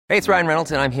Hey, it's Ryan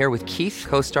Reynolds, and I'm here with Keith,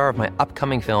 co-star of my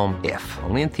upcoming film, If,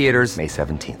 only in theaters May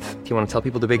 17th. Do you want to tell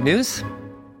people the big news?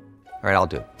 All right, I'll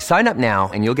do it. Sign up now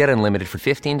and you'll get unlimited for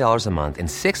 $15 a month and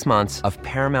 6 months of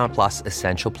Paramount Plus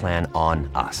Essential Plan on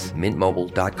us.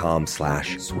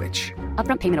 MintMobile.com/switch.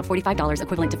 Upfront payment of $45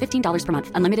 equivalent to $15 per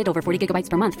month. Unlimited over 40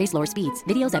 gigabytes per month. Face lower speeds.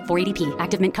 Videos at 480p.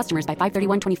 Active Mint customers by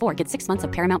 531.24 get 6 months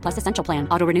of Paramount Plus Essential Plan.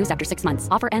 Auto renews after 6 months.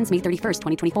 Offer ends May 31st,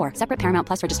 2024. Separate Paramount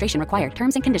Plus registration required.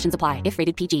 Terms and conditions apply if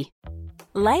rated PG.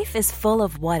 Life is full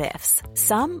of what-ifs.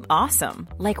 Some awesome.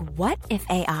 Like what if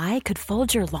AI could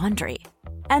fold your laundry?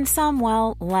 And some,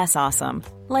 well, less awesome.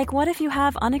 Like what if you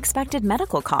have unexpected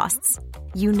medical costs?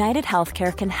 United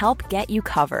Healthcare can help get you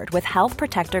covered with Health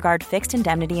Protector Guard fixed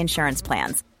indemnity insurance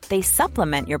plans. They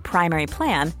supplement your primary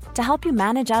plan to help you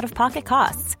manage out-of-pocket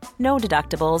costs. No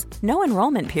deductibles, no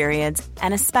enrollment periods,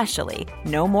 and especially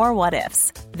no more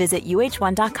what-ifs. Visit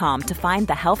uh1.com to find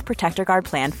the Health Protector Guard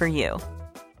plan for you.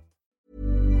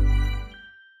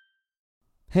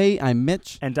 Hey, I'm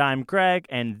Mitch, And I'm Greg,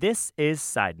 and this is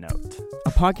Side Note.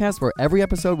 a podcast where every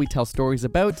episode we tell stories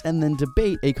about and then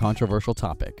debate a controversial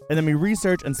topic. And then we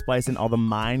research and splice in all the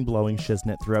mind-blowing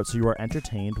shiznit throughout so you are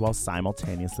entertained while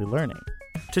simultaneously learning.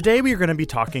 Today we are going to be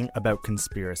talking about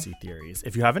conspiracy theories.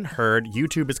 If you haven't heard,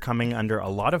 YouTube is coming under a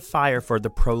lot of fire for the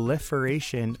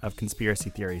proliferation of conspiracy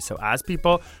theories. So as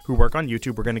people who work on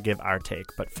YouTube, we're going to give our take.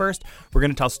 But first, we're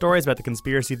going to tell stories about the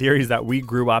conspiracy theories that we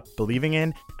grew up believing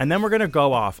in. And then we're going to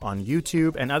go off on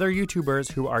YouTube and other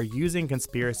YouTubers who are using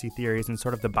conspiracy theories and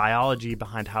sort of the biology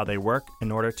behind how they work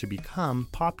in order to become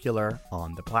popular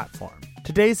on the platform.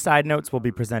 Today's Side Notes will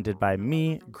be presented by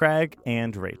me, Greg,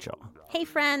 and Rachel. Hey,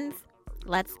 friends.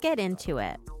 Let's get into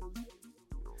it.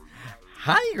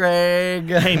 Hi, Greg.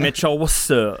 Hey, Mitchell,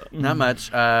 what's up? Not much.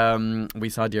 We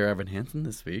saw Dear Evan Hansen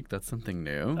this week. That's something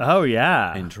new. Oh,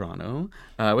 yeah. In Toronto,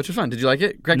 which was fun. Did you like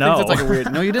it? Greg No. thinks it's like a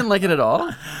weird... No, you didn't like it at all?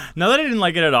 No, that I didn't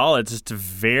like it at all. It's just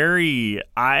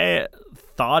I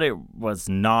thought it was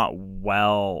not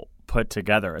well put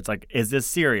together. It's like, is this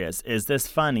serious? Is this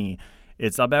funny?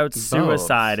 It's about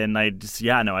suicide, and I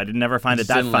did never find it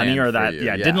that funny or that,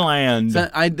 didn't land. So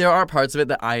there are parts of it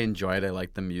that I enjoyed. I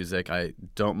like the music. I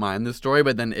don't mind the story,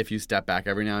 but then if you step back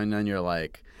every now and then, you're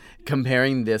like,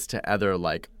 comparing this to other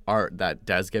like art that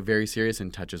does get very serious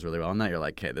and touches really well on that, you're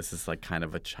like, okay, this is like kind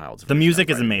of a child's The version music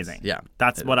of is Friends. amazing. Yeah.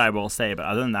 That's what I will say. But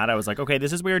other than that, I was like, okay,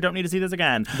 this is weird. Don't need to see this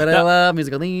again. But I love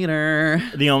musical theater.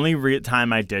 The only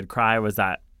time I did cry was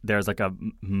that there's like a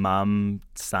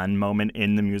mom-son moment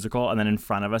in the musical, and then in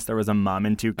front of us there was a mom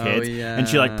and two kids, and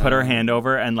she like put her hand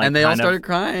over and like and they all started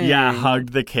crying. Yeah,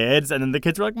 hugged the kids, and then the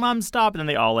kids were like, "Mom, stop!" And then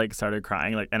they all like started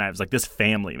crying, like, and I was like, "This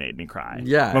family made me cry."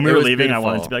 Yeah, when we it were was leaving, beautiful. I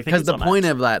wanted to be like, "Thank you because so the point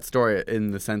much." of that story,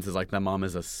 in the sense, is like the mom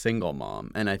is a single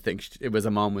mom, and I think it was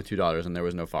a mom with two daughters, and there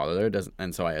was no father there.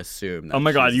 And so I assume. That Oh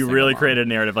my she's God, a you single really mom. created a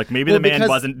narrative. Like maybe Well, the man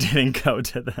because didn't go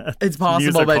to the. It's possible,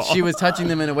 musical. but she was touching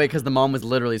them in a way because the mom was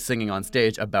literally singing on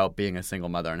stage about being a single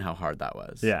mother and how hard that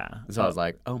was. Yeah. So I was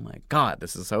like, oh my God,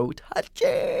 this is so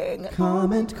touching.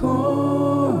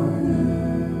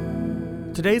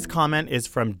 Today's comment is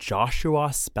from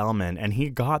Joshua Spellman, and he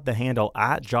got the handle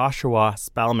at Joshua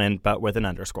Spellman, but with an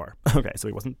underscore. Okay, so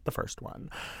he wasn't the first one.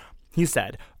 He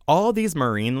said, all these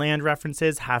Marineland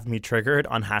references have me triggered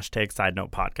on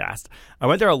 #SideNotePodcast. I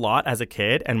went there a lot as a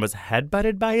kid and was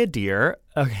headbutted by a deer.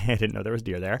 Okay, I didn't know there was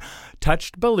deer there.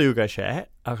 Touched beluga shit.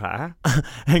 Okay.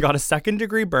 And got a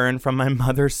 2nd-degree burn from my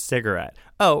mother's cigarette.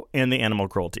 Oh, and the animal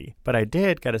cruelty. But I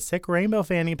did get a sick rainbow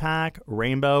fanny pack,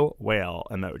 rainbow whale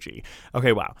emoji.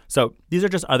 Okay, wow. So these are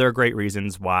just other great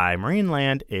reasons why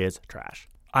Marineland is trash.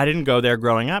 I didn't go there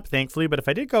growing up, thankfully, but if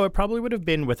I did go, it probably would have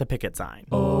been with a picket sign.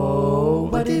 Oh,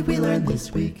 what did we learn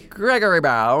this week? Gregory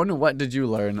Brown, what did you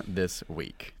learn this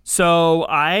week? So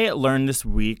I learned this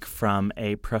week from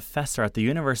a professor at the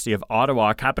University of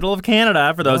Ottawa, capital of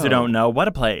Canada, for those who don't know. What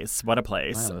a place. What a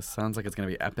place. Wow, this sounds like it's going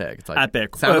to be epic. It's like, Epic.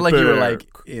 It sounded like you were like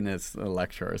Epic. in a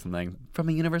lecture or something from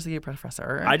a university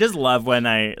professor. I just love when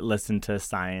I listen to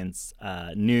science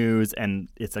news and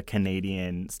it's a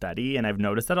Canadian study, and I've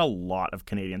noticed that a lot of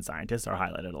Canadian scientists are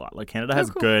highlighted a lot. Like Canada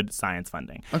has good science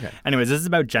funding. Okay. Anyways, this is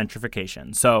about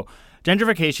gentrification. So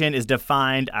gentrification is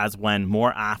defined as when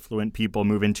more affluent people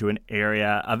move into an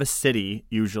area of a city,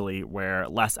 usually where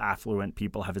less affluent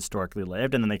people have historically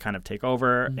lived, and then they kind of take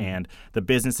over and the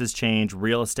businesses change,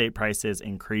 real estate prices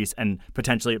increase, and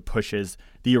potentially it pushes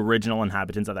the original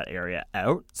inhabitants of that area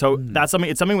out. So that's something,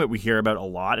 it's something that we hear about a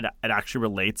lot. It actually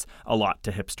relates a lot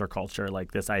to hipster culture,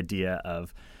 like this idea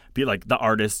of be like the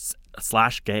artists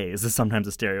 / gays is sometimes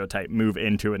a stereotype, move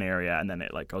into an area and then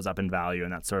it like goes up in value,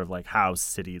 and that's sort of like how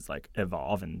cities like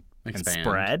evolve and Expand,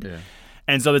 spread. yeah.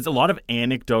 And so there's a lot of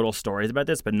anecdotal stories about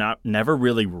this, but never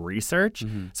really research.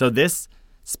 So this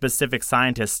specific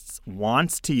scientist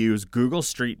wants to use Google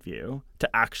Street View to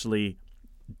actually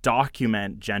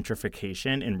document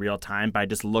gentrification in real time by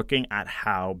just looking at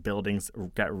how buildings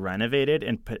get renovated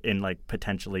in like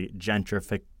potentially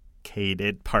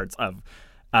gentrificated parts of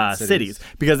cities,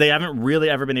 because they haven't really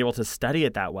ever been able to study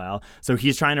it that well. So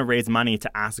he's trying to raise money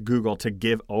to ask Google to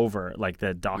give over like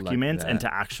the documents and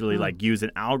to actually like use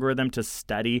an algorithm to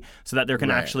study so that there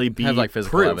can actually be have like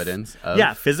physical evidence.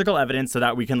 Physical evidence so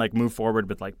that we can like move forward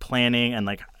with like planning and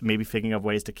like maybe thinking of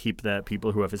ways to keep the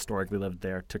people who have historically lived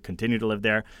there to continue to live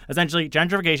there. Essentially,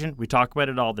 gentrification, we talk about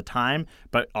it all the time,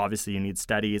 but obviously you need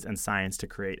studies and science to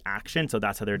create action. So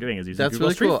that's how they're doing is using That's Google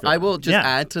really Street cool. View. I will just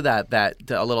add to that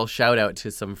a little shout out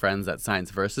to some friends at Science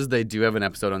Versus. They do have an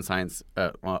episode on science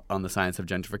on the science of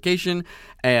gentrification,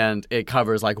 and it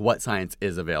covers like what science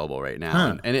is available right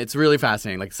now, and it's really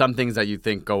fascinating. Like some things that you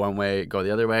think go one way go the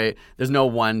other way. There's no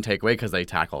one takeaway because they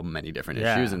tackle many different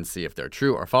issues and see if they're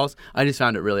true or false. I just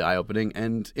found it really eye-opening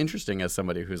and interesting as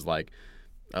somebody who's like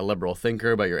a liberal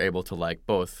thinker, but you're able to like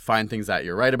both find things that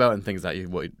you're right about and things that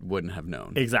you wouldn't have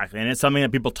known. Exactly. And it's something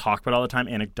that people talk about all the time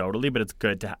anecdotally, but it's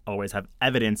good to always have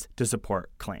evidence to support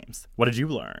claims. What did you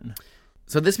learn?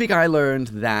 So this week I learned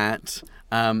that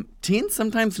teens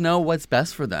sometimes know what's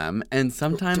best for them, and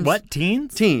sometimes... What,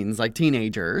 teens? Teens, like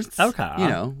teenagers. Okay. You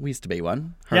know, we used to be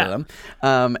one. Heard of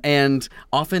them. And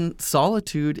often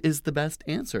solitude is the best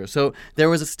answer. So there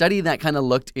was a study that kind of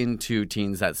looked into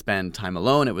teens that spend time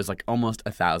alone. It was like almost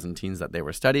 1,000 teens that they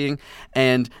were studying.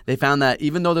 And they found that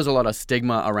even though there's a lot of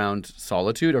stigma around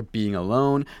solitude or being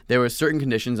alone, there were certain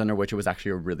conditions under which it was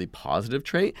actually a really positive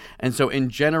trait. And so in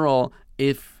general,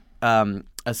 if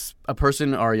a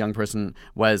person or a young person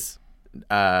was,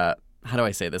 how do I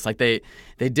say this? Like they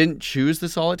didn't choose the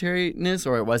solitariness,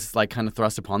 or it was like kind of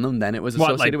thrust upon them, then it was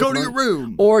associated with go to your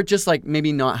room, or just like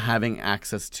maybe not having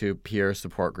access to peer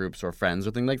support groups or friends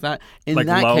or things like that. In like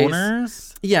that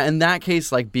loners? In that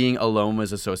case, like being alone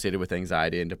was associated with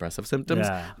anxiety and depressive symptoms.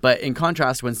 But in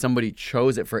contrast, when somebody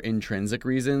chose it for intrinsic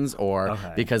reasons or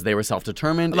because they were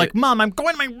self-determined, like Mom, I'm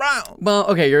going to my room. Well,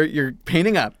 okay, you're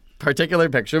painting up particular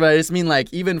picture, but I just mean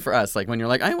like even for us, like when you're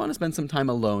like, I want to spend some time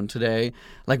alone today,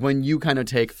 like when you kind of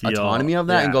take autonomy of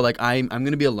that and go like, I'm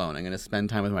going to be alone, I'm going to spend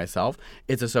time with myself,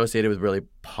 it's associated with really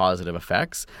positive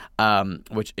effects,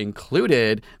 which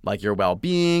included like your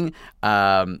well-being,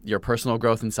 your personal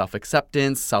growth and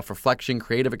self-acceptance, self-reflection,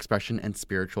 creative expression, and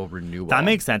spiritual renewal. That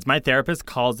makes sense. My therapist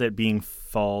calls it being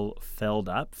full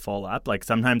up. Like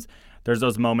sometimes there's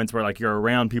those moments where like you're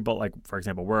around people, like for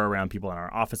example, we're around people in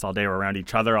our office all day, we're around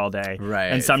each other all day. Right.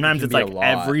 And sometimes it's like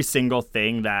every single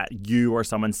thing that you or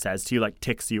someone says to you like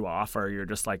ticks you off, or you're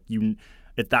just like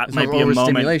it's might be a moment.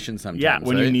 Overstimulation sometimes. Yeah,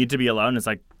 when you need to be alone. It's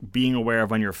like being aware of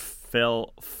when you're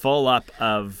full up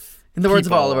of in the words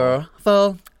of Oliver,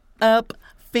 full up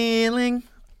feeling.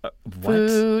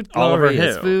 Food, Oliver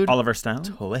who? Food. Oliver Stone?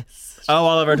 Twist. Oh,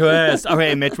 Oliver Twist.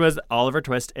 Okay, Mitch was Oliver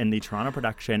Twist in the Toronto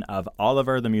production of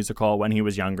Oliver the Musical when he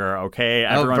was younger. Okay,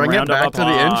 everyone bring round it back of to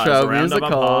the applause, intro, round of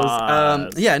musicals.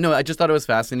 applause. I just thought it was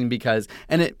fascinating because,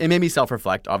 and it made me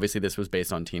self-reflect. Obviously, this was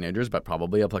based on teenagers, but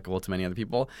probably applicable to many other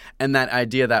people. And that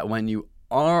idea that when you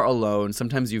are alone,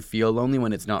 sometimes you feel lonely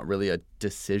when it's not really a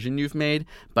decision you've made,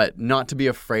 but not to be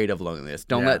afraid of loneliness.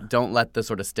 Don't let the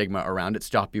sort of stigma around it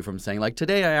stop you from saying like,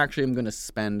 today I actually am going to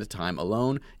spend time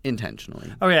alone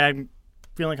intentionally. Okay, I'm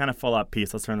feeling kind of full up.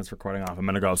 Peace. Let's turn this recording off. I'm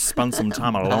going to go spend some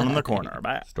time alone in the corner.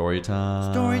 Bye. Story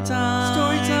time. Story time.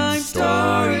 Story time.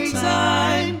 Story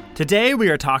time. Today we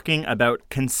are talking about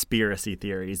conspiracy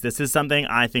theories. This is something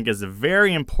I think is a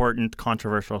very important,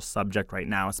 controversial subject right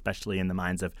now, especially in the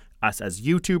minds of us as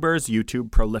YouTubers,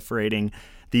 YouTube proliferating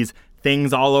these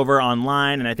things all over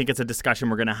online. And I think it's a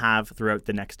discussion we're going to have throughout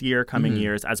the next year, coming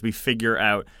years, as we figure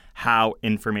out how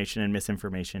information and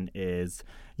misinformation is,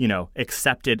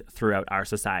 accepted throughout our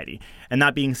society. And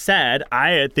that being said,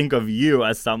 I think of you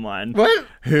as someone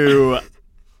who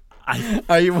I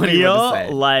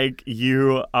feel like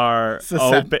you are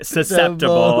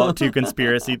susceptible to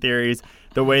conspiracy theories.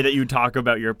 The way that you talk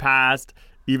about your past,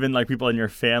 even like people in your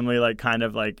family, like kind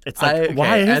of like, it's like,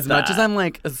 why is as that? much as I'm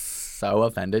like so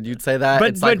offended you'd say that,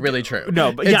 it's like really true.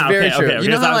 No, but it's very true. Okay, you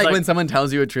know how like when someone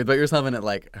tells you a truth about yourself and it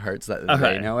like hurts that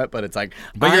they know it, but it's like,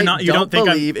 but you don't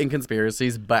believe in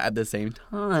conspiracies, but at the same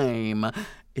time,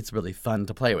 it's really fun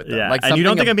to play with them. Yeah, like and you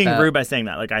don't think I'm being rude by saying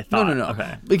that. Like I thought. No.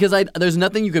 Okay. Because there's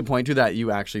nothing you could point to that you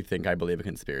actually think I believe a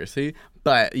conspiracy.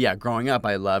 But yeah, growing up,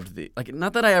 I loved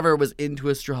not that I ever was into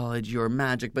astrology or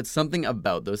magic, but something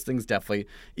about those things definitely,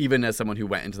 even as someone who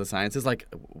went into the sciences, like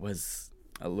was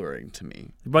alluring to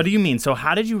me. What do you mean? So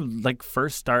how did you like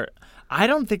first start? I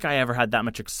don't think I ever had that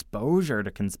much exposure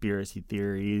to conspiracy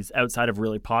theories outside of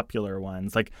really popular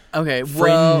ones. Like Okay,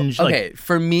 fringe. well, okay.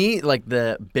 For me, like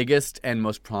the biggest and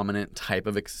most prominent type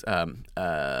of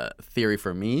theory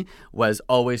for me was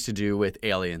always to do with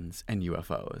aliens and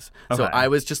UFOs. So Okay. I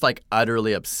was just like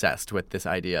utterly obsessed with this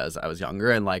idea as I was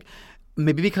younger, and like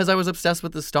maybe because I was obsessed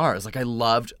with the stars. Like I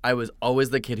was always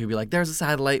the kid who'd be like, there's a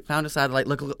satellite, found a satellite,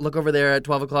 look over there at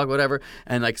 12 o'clock, whatever,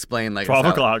 and like explain like 12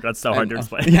 o'clock. That's so hard to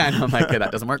explain. Yeah, I know, I'm like, okay,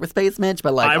 that doesn't work with space, Mitch,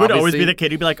 but like I would always obviously- be the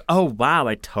kid who'd be like, oh, wow,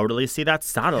 I totally see that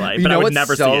satellite. You But know I would what's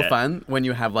never so see it. fun? When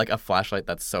you have like a flashlight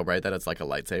that's so bright that it's like a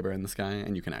lightsaber in the sky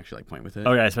and you can actually like point with it.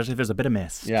 Oh, yeah, especially if there's a bit of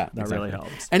mist. Yeah, That exactly. really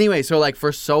helps. Anyway, so like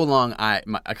for so long,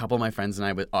 a couple of my friends and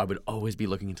I would always be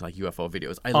looking into like UFO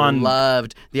videos. I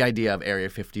loved the idea of Area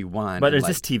 51. But and, is like,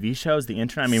 this TV shows, the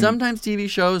internet? I mean, sometimes TV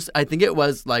shows. I think it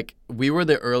was like we were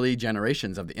the early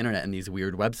generations of the internet and these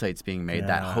weird websites being made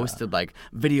that hosted like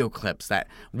video clips that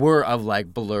were of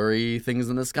like blurry things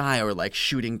in the sky or like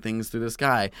shooting things through the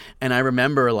sky. And I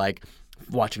remember like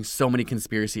watching so many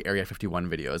conspiracy Area 51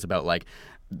 videos about like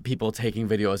people taking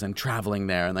videos and traveling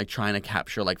there and like trying to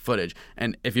capture like footage.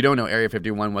 And if you don't know, Area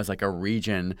 51 was like a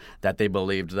region that they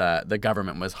believed that the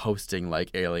government was hosting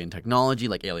like alien technology,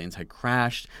 like aliens had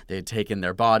crashed, they had taken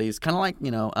their bodies, kind of like,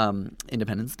 you know,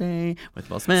 Independence Day with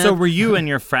Will Smith. so were you and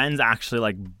your friends actually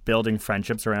like building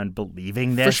friendships around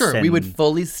believing this? For sure. We would and-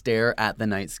 fully stare at the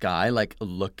night sky, like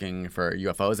looking for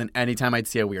UFOs. And anytime I'd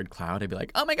see a weird cloud, I'd be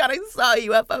like, oh my God, I saw a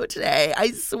UFO today.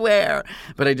 I swear.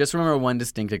 But I just remember one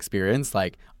distinct experience,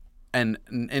 like, and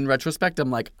in retrospect,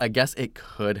 I'm like, I guess it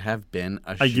could have been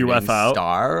a shooting UFO?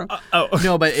 star.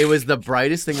 No, but it was the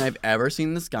brightest thing I've ever seen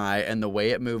in the sky, and the way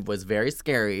it moved was very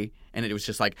scary. And it was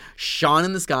just like shone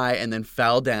in the sky and then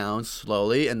fell down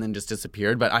slowly and then just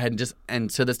disappeared. But and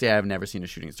to this day, I've never seen a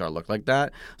shooting star look like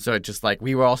that. So it just like,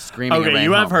 we were all screaming. and Okay, ran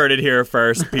you have home. heard it here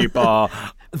first, people.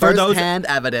 For those, First-hand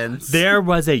evidence. there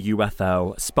was a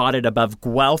UFO spotted above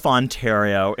Guelph,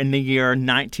 Ontario in the year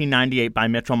 1998 by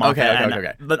Mitchell Moffat.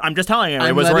 Okay. But I'm just telling you, it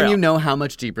I'm was letting real. you know how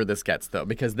much deeper this gets, though,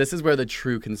 because this is where the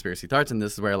true conspiracy starts, and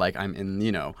this is where, like, I'm in,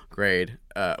 you know, grade,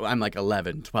 I'm like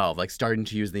 11, 12, like starting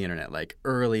to use the internet, like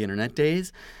early internet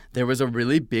days. There was a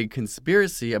really big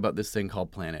conspiracy about this thing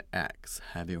called Planet X.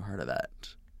 Have you heard of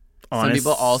it? Some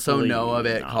people also Honestly, know of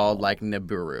it no. called like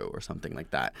Nibiru or something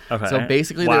like that. Okay. So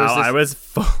basically, wow, there was this, I was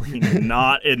fully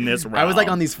not in this realm. I was like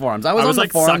on these forums. I was on the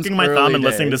like forums sucking my thumb early and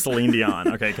listening to days. Celine Dion.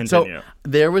 Okay, So continue.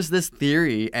 there was this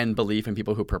theory and belief in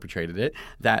people who perpetrated it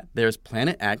that there's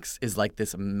Planet X is like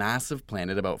this massive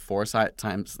planet about 4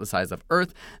 times the size of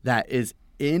Earth that is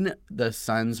in the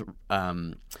sun's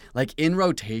like in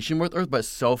rotation with Earth, but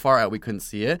so far out we couldn't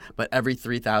see it. But every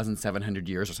 3,700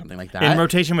 years or something like that. in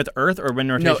rotation with Earth or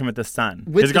in rotation with the sun?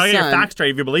 with Because you gotta the get your sun, facts straight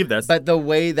if you believe this. But the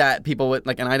way that people would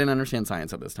like, and I didn't understand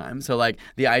science at this time, so like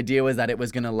the idea was that it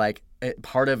was gonna like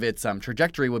part of its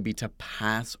trajectory would be to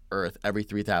pass Earth every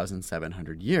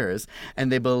 3,700 years,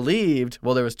 and they believed.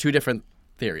 Well, there was 2 different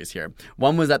theories here.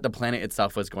 One was that the planet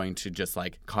itself was going to just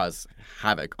like cause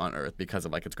havoc on Earth because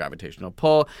of like its gravitational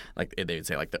pull. Like they would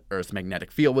say like the Earth's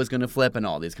magnetic field was going to flip and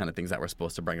all these kind of things that were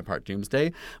supposed to bring apart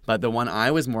doomsday. But the one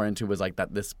I was more into was like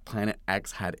that this Planet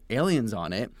X had aliens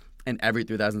on it. And every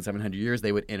 3,700 years,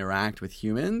 they would interact with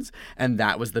humans. And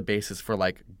that was the basis for,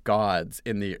 like, gods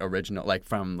in the original, like,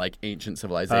 from, like, ancient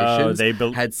civilizations. They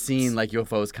had seen, like,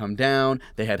 UFOs come down.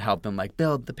 They had helped them, like,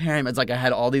 build the pyramids. Like, I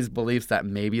had all these beliefs that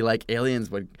maybe, like, aliens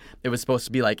would... It was supposed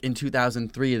to be, like, in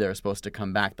 2003, they were supposed to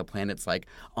come back. The planet's, like,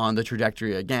 on the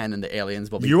trajectory again, and the aliens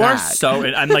will be you back. are so...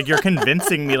 I'm like, you're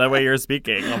convincing me the way you're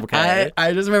speaking. Okay.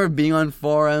 I just remember being on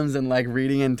forums and, like,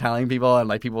 reading and telling people, and,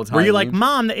 like, people telling Were you me. like,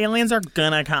 Mom, the aliens are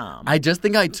gonna come? I just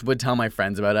think I would tell my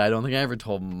friends about it. I don't think I ever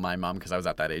told my mom because I was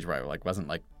at that age where I like wasn't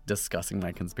like discussing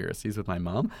my conspiracies with my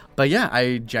mom. But yeah,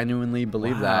 I genuinely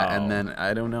believe that. And then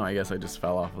I don't know. I guess I just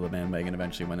fell off of the bandwagon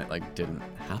eventually when it like didn't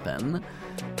happen.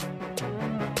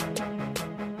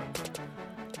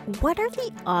 What are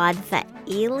the odds that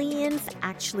aliens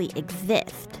actually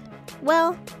exist?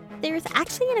 Well, there's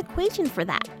actually an equation for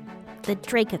that. The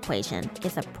Drake equation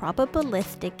is a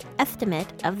probabilistic estimate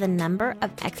of the number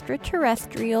of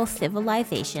extraterrestrial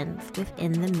civilizations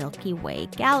within the Milky Way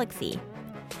galaxy.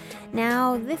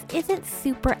 Now, this isn't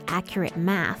super accurate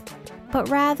math, but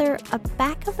rather a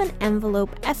back-of-an-envelope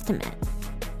estimate.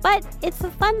 But it's a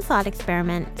fun thought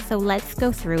experiment, so let's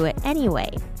go through it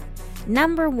anyway.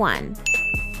 Number 1.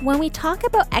 When we talk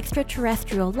about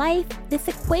extraterrestrial life, this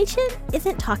equation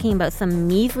isn't talking about some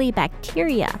measly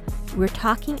bacteria. We're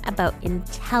talking about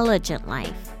intelligent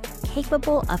life,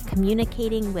 capable of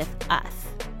communicating with us.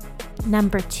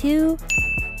 Number 2,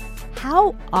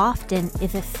 How often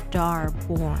is a star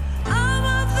born?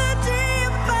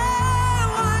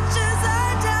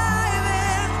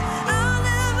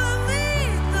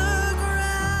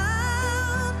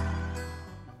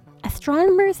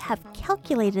 Astronomers have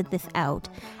calculated this out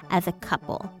as a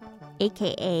couple,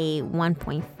 aka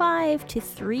 1.5 to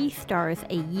 3 stars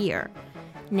a year.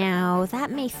 Now,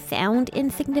 that may sound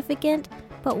insignificant,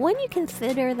 but when you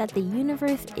consider that the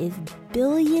universe is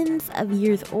billions of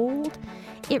years old,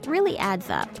 it really adds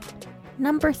up.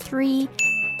 Number 3,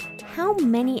 how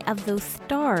many of those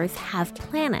stars have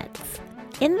planets?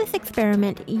 In this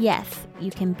experiment, yes,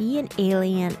 you can be an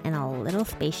alien in a little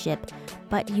spaceship,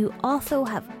 but you also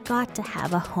have got to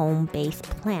have a home-based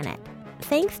planet.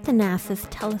 Thanks to NASA's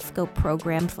telescope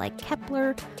programs like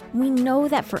Kepler, we know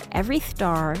that for every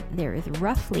star, there is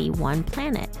roughly 1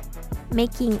 planet,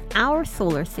 making our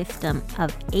solar system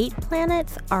of 8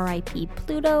 planets, RIP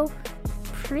Pluto,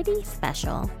 pretty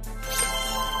special.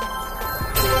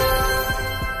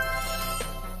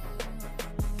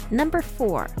 Number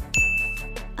 4.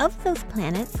 Of those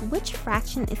planets, which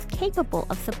fraction is capable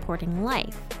of supporting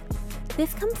life?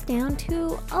 This comes down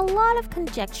to a lot of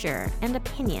conjecture and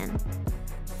opinion,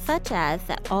 such as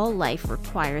that all life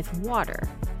requires water.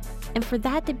 And for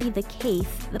that to be the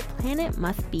case, the planet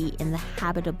must be in the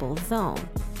habitable zone.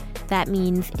 That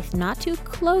means it's not too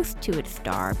close to its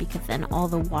star because then all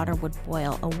the water would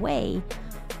boil away,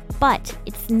 but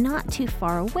it's not too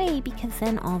far away because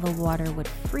then all the water would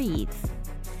freeze.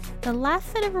 The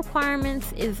last set of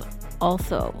requirements is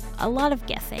also a lot of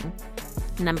guessing.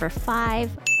 Number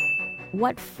 5,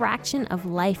 what fraction of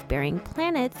life-bearing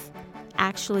planets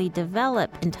actually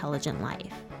develop intelligent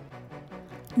life?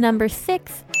 Number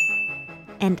 6,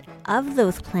 and of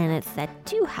those planets that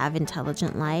do have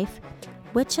intelligent life,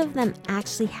 which of them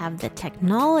actually have the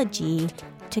technology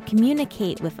to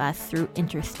communicate with us through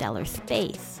interstellar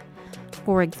space?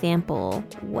 For example,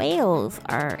 whales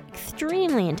are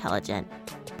extremely intelligent,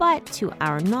 but to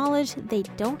our knowledge, they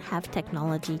don't have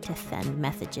technology to send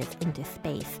messages into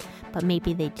space. But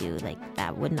maybe they do,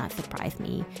 that would not surprise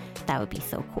me. That would be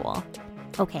so cool.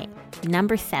 Okay,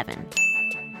 number 7.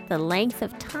 The length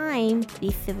of time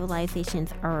these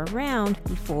civilizations are around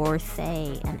before,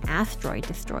 say, an asteroid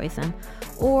destroys them,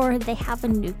 or they have a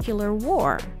nuclear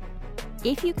war.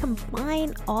 If you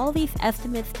combine all these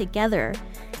estimates together,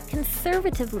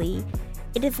 conservatively,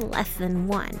 it is less than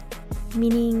 1,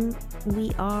 meaning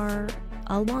we are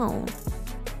alone.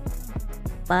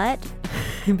 But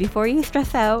before you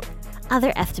stress out,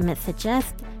 other estimates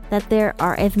suggest that there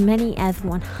are as many as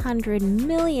 100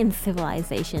 million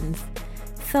civilizations.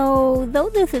 So, though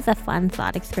this is a fun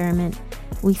thought experiment,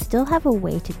 we still have a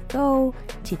way to go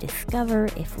to discover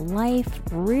if life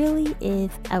really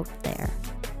is out there.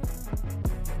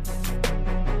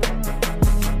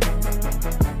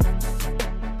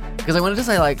 Because I wanted to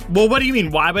say, well, what do you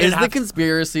mean? Why would is it the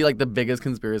conspiracy, the biggest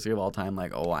conspiracy of all time,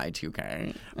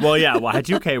 Y2K? Well, yeah,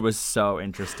 Y2K was so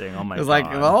interesting. Oh, my God. It's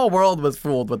the whole world was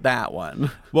fooled with that one.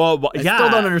 Well, I yeah.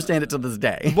 still don't understand it to this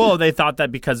day. Well, they thought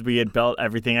that because we had built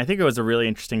everything, I think it was a really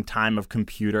interesting time of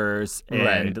computers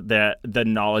and the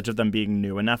knowledge of them being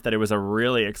new enough that it was a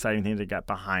really exciting thing to get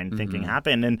behind thinking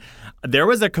happened. And there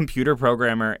was a computer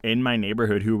programmer in my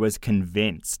neighborhood who was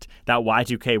convinced that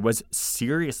Y2K was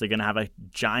seriously going to have a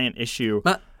giant issue.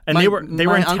 And they were intelligent.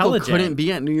 My uncle couldn't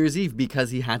be at New Year's Eve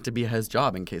because he had to be at his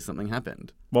job in case something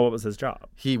happened. Well, what was his job?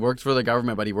 He worked for the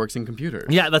government, but he works in computers.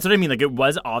 Yeah, that's what I mean. It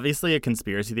was obviously a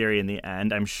conspiracy theory in the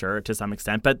end, I'm sure, to some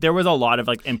extent. But there was a lot of,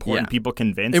 important people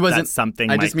convinced that something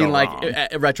might go wrong. I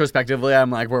just mean, retrospectively,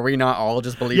 I'm were we not all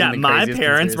just believing the craziest my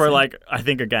parents conspiracy? were I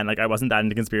think, again, I wasn't that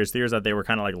into conspiracy theories, that they were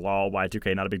kind of lol,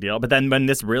 Y2K, not a big deal. But then when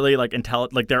this really,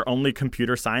 their only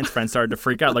computer science friends started to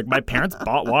freak out, my parents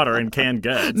bought water in canned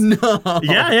goods. No.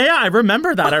 Yeah, I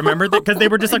remember that. I remember that because they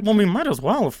were just well, we might as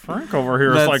well. Frank over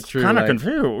here is kind of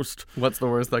confused. What's the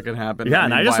worst that could happen? Yeah,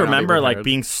 and I just remember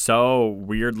being so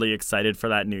weirdly excited for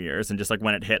that New Year's and just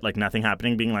when it hit nothing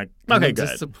happening, being okay, good.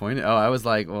 Disappointed. Oh, I was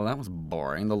well, that was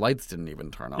boring. The lights didn't even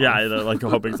turn on. Yeah,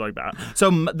 hoping like that. So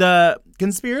the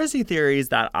conspiracy theories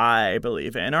that I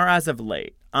believe in are as of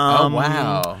late. Oh,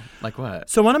 wow. Like what?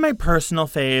 So one of my personal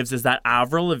faves is that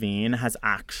Avril Lavigne has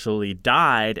actually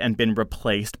died and been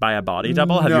replaced by a body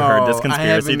double. Have you heard this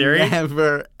conspiracy theory?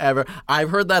 Never, ever. I've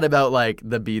heard that about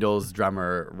the Beatles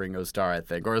drummer Ringo Starr, I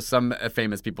think, or some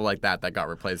famous people like that got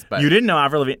replaced. But you didn't know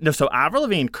Avril Lavigne? No, so Avril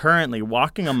Lavigne currently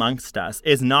walking amongst us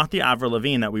is not the Avril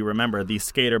Lavigne that we remember, the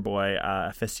skater boy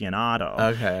aficionado.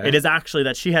 Okay. It is actually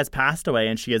that she has passed away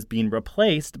and she has been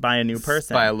replaced by a new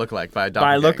person. By a lookalike, by a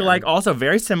doppelganger. By a lookalike, also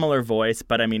very similar voice,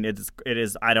 but I mean, it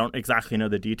is. I don't exactly know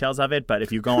the details of it, but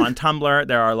if you go on Tumblr,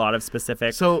 there are a lot of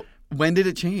specific When did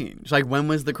it change? Like, when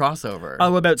was the crossover?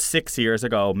 Oh, about 6 years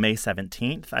ago, May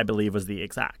 17th, I believe, was the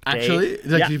exact date. Actually?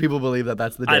 Like, do people believe that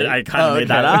that's the date? I kind of made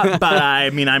that up, but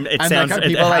I mean, it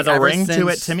has a ring to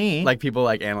it to me. Like, people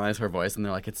like analyze her voice and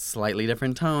they're like, it's slightly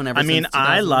different tone.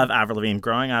 I love Avril Lavigne.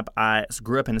 Growing up, I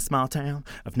grew up in a small town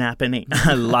of Napanee.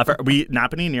 I love her.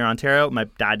 Napanee near Ontario. My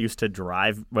dad used to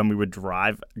drive. When we would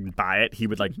drive by it, he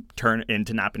would like turn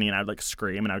into Napanee, and I would like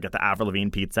scream, and I would get the Avril Lavigne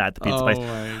pizza at the pizza place.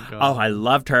 My God. Oh, I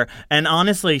loved her. And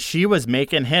honestly, she was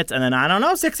making hits, and then I don't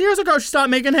know, 6 years ago she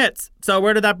stopped making hits. So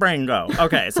where did that brain go?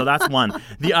 Okay, so that's one.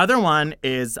 The other one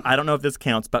is, I don't know if this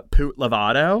counts, but Poot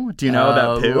Lovato. Do you know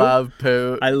about Poot? Love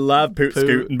Poot. I love Poot,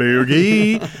 Scoot, and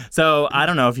Boogie. So I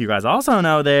don't know if you guys also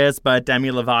know this, but Demi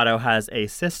Lovato has a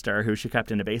sister who she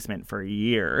kept in a basement for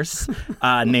years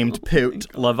named Poot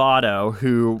Lovato,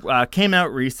 who came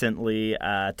out recently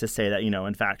to say that,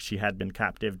 in fact, she had been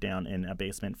captive down in a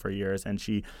basement for years. And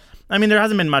there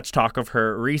hasn't been much talk of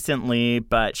her recently,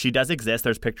 but she does exist.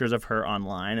 There's pictures of her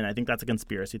online, and I think that's a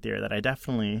conspiracy theory that I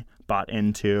definitely bought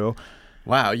into.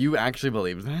 Wow, you actually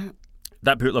believe that?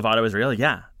 That Poot Lovato is real?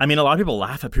 Yeah. I mean, a lot of people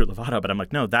laugh at Poot Lovato, but I'm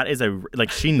like, no, that is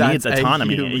she needs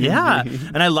autonomy. Yeah.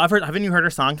 And I love her. Haven't you heard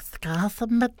her song? No.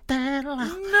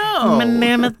 My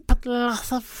name is Poot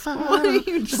Lovato. What are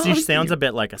you talking? She sounds a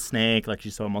bit like a snake, like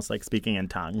she's almost like speaking in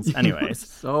tongues. Anyways.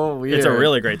 So weird. It's a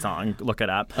really great song. Look it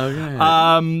up.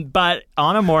 Okay. But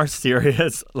on a more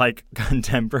serious, like,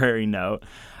 contemporary note,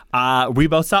 we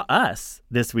both saw Us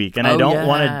this week. And I don't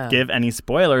want to give any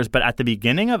spoilers, but at the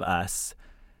beginning of Us,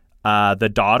 the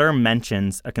daughter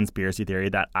mentions a conspiracy theory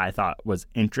that I thought was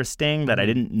interesting that I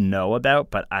didn't know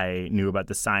about, but I knew about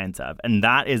the science of. And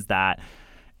that is that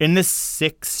in the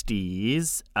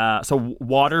 60s, so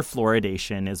water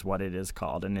fluoridation is what it is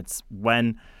called. And it's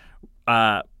when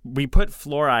we put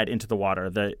fluoride into the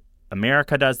water.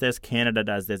 America does this, Canada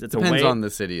does this. It depends on the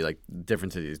city, like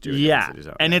different cities do. Yeah, cities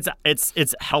out. And it's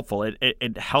helpful.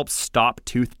 It helps stop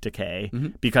tooth decay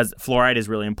because fluoride is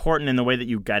really important. And the way that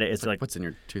you get it is like what's in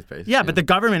your toothpaste. Yeah, but the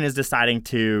government is deciding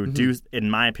to do,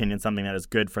 in my opinion, something that is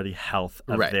good for the health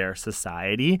of their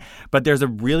society. But there's a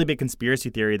really big conspiracy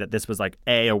theory that this was like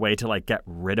a way to like get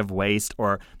rid of waste,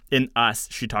 or in Us,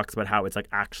 she talks about how it's like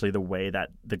actually the way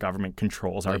that the government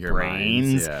controls our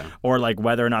brains, or like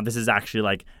whether or not this is actually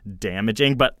like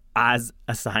damaging. But as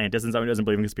a scientist and someone who doesn't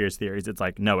believe in conspiracy theories, it's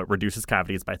like, no, it reduces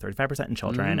cavities by 35% in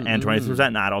children and 20%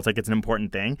 in adults. Like, it's an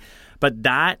important thing. But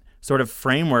that sort of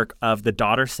framework of the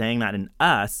daughter saying that in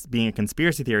Us being a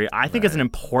conspiracy theory, I think is an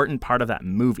important part of that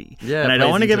movie. Yeah, and I don't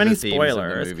want to give any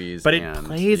spoilers, but it and,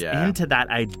 plays into that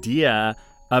idea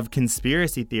of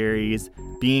conspiracy theories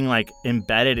being like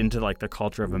embedded into like the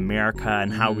culture of America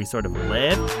and how we sort of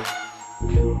live.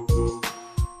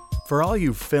 For all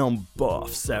you film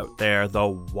buffs out there, the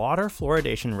water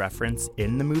fluoridation reference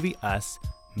in the movie Us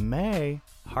may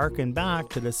harken back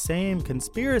to the same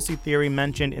conspiracy theory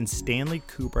mentioned in Stanley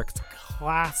Kubrick's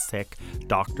classic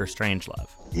Dr. Strangelove.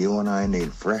 You and I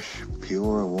need fresh,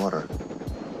 pure water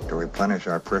to replenish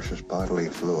our precious bodily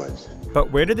fluids.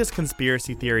 But where did this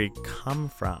conspiracy theory come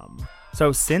from?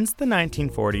 So since the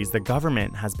 1940s, the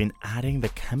government has been adding the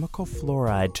chemical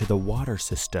fluoride to the water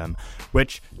system,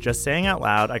 which, just saying out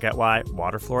loud, I get why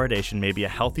water fluoridation may be a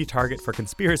healthy target for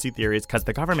conspiracy theories, because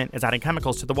the government is adding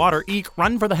chemicals to the water. Eek,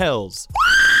 run for the hills.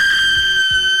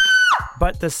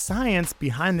 But the science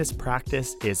behind this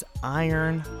practice is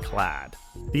ironclad.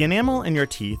 The enamel in your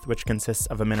teeth, which consists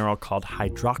of a mineral called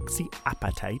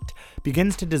hydroxyapatite,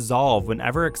 begins to dissolve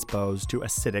whenever exposed to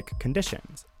acidic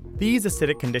conditions. These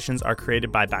acidic conditions are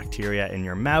created by bacteria in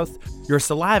your mouth. Your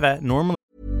saliva normally...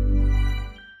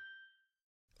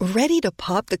 Ready to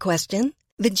pop the question?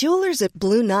 The jewelers at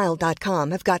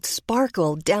BlueNile.com have got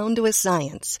sparkle down to a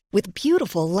science with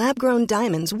beautiful lab-grown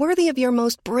diamonds worthy of your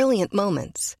most brilliant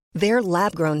moments. Their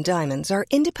lab-grown diamonds are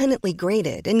independently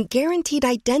graded and guaranteed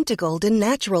identical to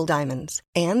natural diamonds.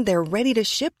 And they're ready to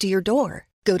ship to your door.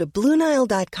 Go to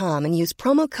BlueNile.com and use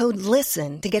promo code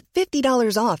LISTEN to get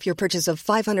 $50 off your purchase of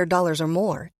 $500 or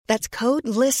more. That's code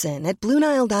LISTEN at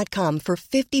BlueNile.com for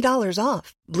 $50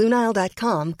 off.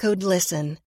 BlueNile.com, code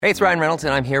LISTEN. Hey, it's Ryan Reynolds,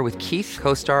 and I'm here with Keith,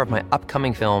 co-star of my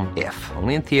upcoming film, If,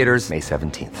 only in theaters May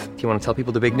 17th. Do you want to tell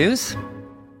people the big news?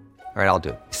 All right, I'll do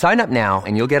it. Sign up now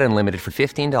and you'll get unlimited for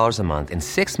 $15 a month and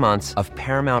 6 months of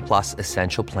Paramount Plus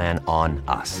Essential Plan on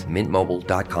us.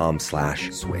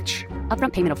 MintMobile.com/switch.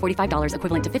 Upfront payment of $45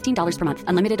 equivalent to $15 per month.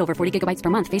 Unlimited over 40 gigabytes per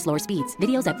month. Face lower speeds.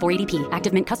 Videos at 480p.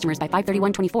 Active Mint customers by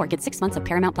 531.24 get 6 months of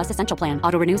Paramount Plus Essential Plan.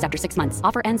 Auto renews after 6 months.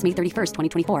 Offer ends May 31st,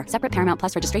 2024. Separate Paramount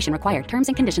Plus registration required. Terms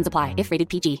and conditions apply if rated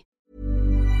PG.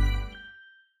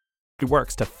 It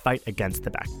works to fight against the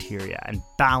bacteria and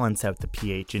balance out the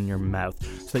pH in your mouth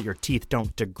so that your teeth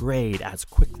don't degrade as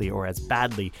quickly or as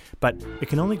badly, but it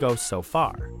can only go so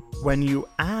far. When you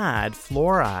add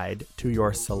fluoride to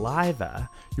your saliva,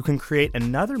 you can create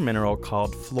another mineral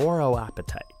called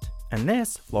fluoroapatite. And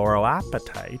this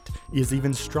fluoroapatite is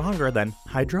even stronger than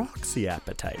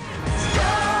hydroxyapatite.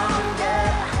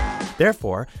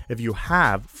 Therefore, if you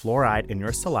have fluoride in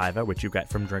your saliva, which you get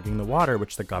from drinking the water,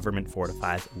 which the government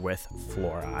fortifies with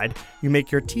fluoride, you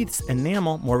make your teeth's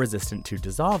enamel more resistant to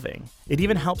dissolving. It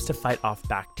even helps to fight off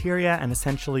bacteria and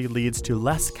essentially leads to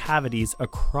less cavities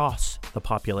across the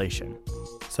population.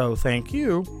 So thank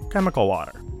you, chemical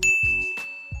water.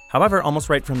 However, almost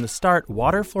right from the start,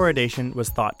 water fluoridation was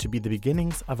thought to be the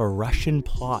beginnings of a Russian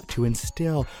plot to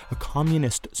instill a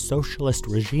communist socialist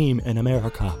regime in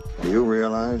America. Do you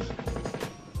realize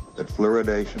that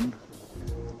fluoridation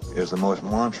is the most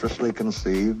monstrously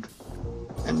conceived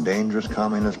and dangerous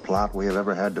communist plot we have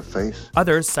ever had to face?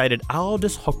 Others cited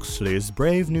Aldous Huxley's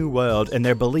Brave New World and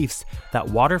their beliefs that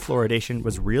water fluoridation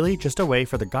was really just a way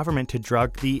for the government to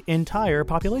drug the entire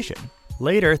population.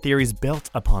 Later, theories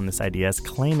built upon this idea,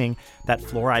 claiming that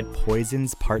fluoride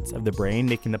poisons parts of the brain,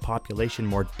 making the population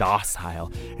more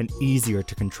docile and easier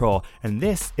to control, and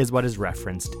this is what is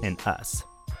referenced in Us.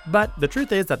 But the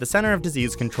truth is that the Center of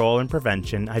Disease Control and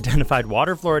Prevention identified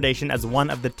water fluoridation as one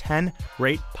of the 10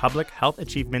 great public health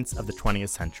achievements of the 20th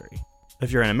century. If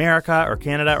you're in America or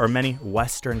Canada or many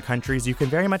Western countries, you can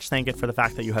very much thank it for the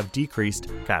fact that you have decreased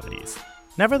cavities.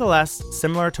 Nevertheless,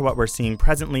 similar to what we're seeing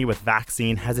presently with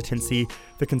vaccine hesitancy,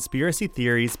 the conspiracy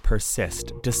theories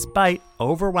persist despite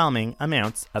overwhelming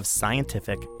amounts of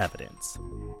scientific evidence.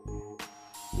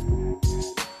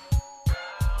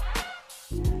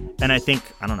 And I think,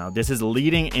 this is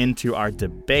leading into our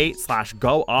debate /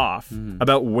 go off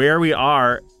about where we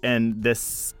are in this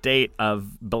state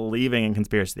of believing in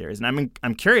conspiracy theories. And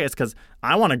I'm curious because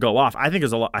I want to go off. I think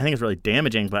it's really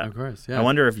damaging, but of course, yeah. I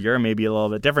wonder if you're maybe a little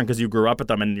bit different because you grew up with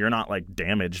them and you're not like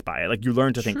damaged by it. Like you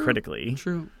learn to think critically.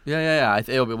 True. Yeah.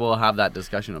 We'll have that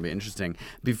discussion. It'll be interesting.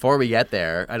 Before we get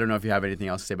there, I don't know if you have anything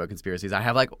else to say about conspiracies. I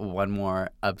have like one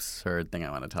more absurd thing I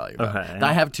want to tell you about. Okay.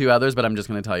 I have two others, but I'm just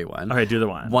going to tell you one. Okay, do the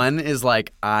one. One is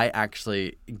like I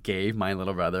actually gave my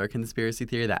little brother a conspiracy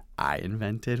theory that I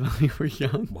invented when we were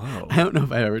young. Whoa. I don't know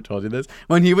if I ever told you this.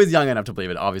 When he was young enough to believe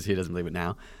it, obviously he doesn't believe it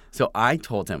now. So I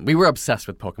told him, we were obsessed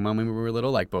with Pokemon when we were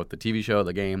little, like both the TV show,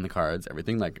 the game, the cards,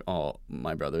 everything, like all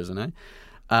my brothers and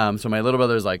I. So my little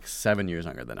brother is like 7 years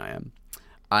younger than I am.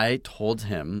 I told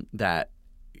him that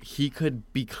he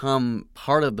could become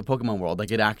part of the Pokemon world,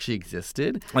 like it actually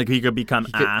existed. Like he could become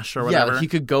Ash or whatever? Yeah, he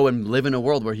could go and live in a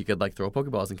world where he could like throw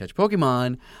Pokeballs and catch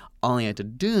Pokemon. All he had to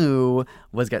do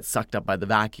was get sucked up by the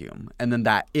vacuum. And then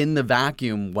that in the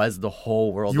vacuum was the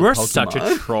whole world of Pokemon. You are such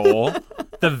a troll.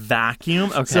 The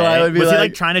vacuum? Okay. So I would be was he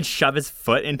like trying to shove his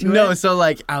foot into it? No, so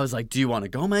like I was like, do you want to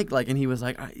go, Mike? Like, and he was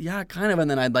like, yeah, kind of. And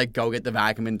then I'd like go get the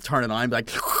vacuum and turn it on and be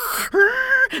like,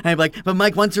 and I'd be like, but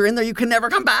Mike, once you're in there, you can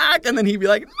never come back. And then he'd be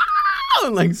like,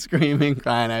 and like screaming,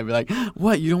 crying. I'd be like,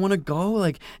 what? You don't want to go?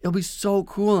 Like, it'll be so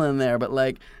cool in there. But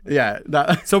like, yeah.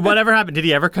 So whatever happened, did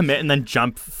he ever commit and then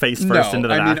jump face first into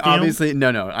the vacuum? I mean, obviously,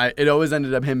 no. It always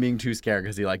ended up him being too scared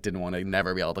because he like didn't want to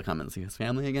never be able to come and see his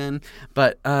family again.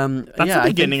 But that's the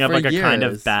beginning of like a kind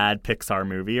of bad Pixar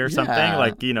movie or something.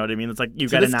 Like, you know what I mean? It's like you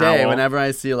get an owl. To this day, whenever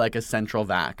I see like a central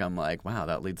vac, I'm like, wow,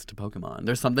 that leads to Pokemon.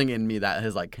 There's something in me that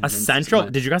has like convinced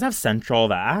Did you guys have central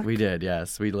vac? We did,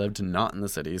 yes. We lived not in the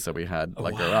city, so we had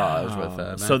like garage with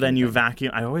a so then you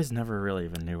vacuum. I always never really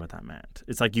even knew what that meant.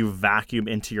 It's like you vacuum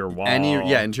into your wall.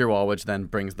 Into your wall, which then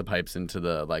brings the pipes into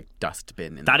the like dust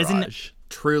bin in the garage. That is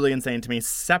truly insane to me.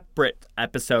 Separate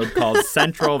episode called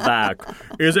Central Vac.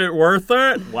 Is it worth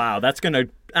it? Wow, that's going to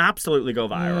absolutely go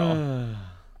viral.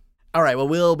 All right, well,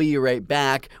 we'll be right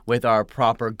back with our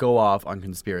proper go-off on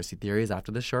conspiracy theories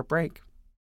after this short break.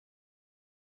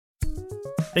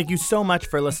 Thank you so much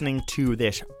for listening to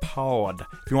this pod.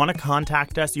 If you want to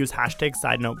contact us, use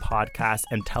 #SideNotePodcast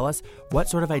and tell us what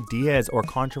sort of ideas or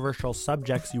controversial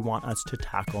subjects you want us to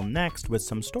tackle next with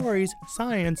some stories,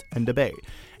 science, and debate.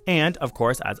 And, of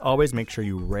course, as always, make sure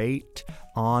you rate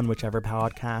on whichever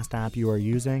podcast app you are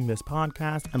using this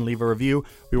podcast and leave a review.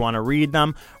 We want to read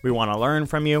them, we want to learn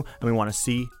from you, and we want to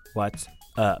see what's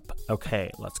up.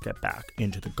 Okay, let's get back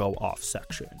into the go-off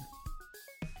section.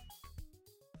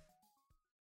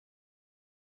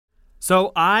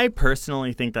 So I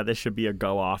personally think that this should be a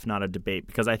go-off, not a debate,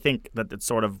 because I think that it's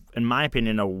sort of, in my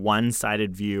opinion, a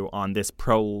one-sided view on this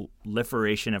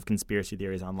proliferation of conspiracy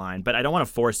theories online. But I don't want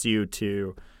to force you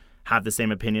to have the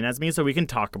same opinion as me, so we can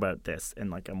talk about this in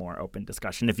like a more open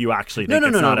discussion if you actually think No,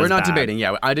 we're not bad. debating.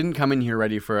 Yeah, I didn't come in here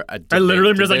ready for a debate. I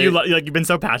literally am just like, you've been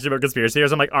so passionate about conspiracy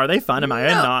theories. I'm like, are they fun? Am I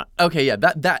not? Okay, yeah,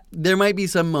 that there might be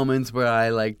some moments where I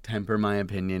like temper my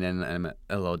opinion and I'm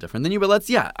a little different than you, but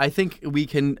I think we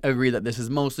can agree that this is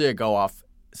mostly a go-off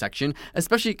section,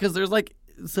 especially because there's like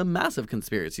some massive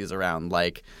conspiracies around,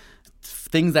 like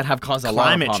things that have caused a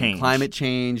lot of problems. Climate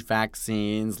change,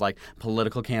 vaccines, like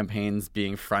political campaigns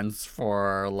being fronts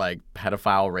for like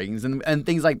pedophile rings and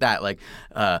things like that, like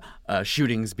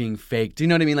shootings being faked. Do you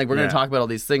know what I mean? Like we're going to talk about all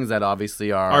these things that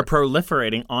obviously are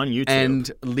proliferating on YouTube and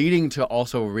leading to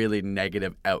also really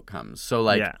negative outcomes. So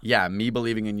like, me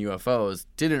believing in UFOs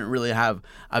didn't really have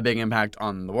a big impact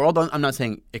on the world. I'm not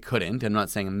saying it couldn't. I'm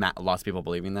not saying that lots of people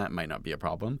believing that might not be a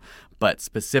problem. But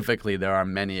specifically, there are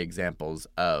many examples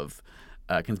of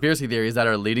conspiracy theories that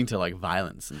are leading to like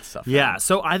violence and stuff. Yeah,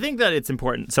 so I think that it's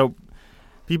important. So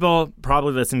people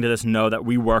probably listening to this know that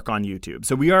we work on YouTube.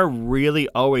 So we are really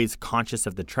always conscious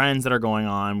of the trends that are going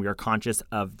on. We are conscious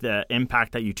of the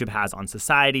impact that YouTube has on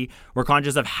society. We're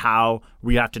conscious of how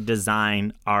we have to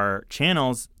design our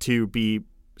channels to be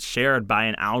shared by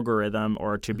an algorithm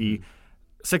or to be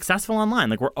successful online.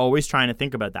 Like we're always trying to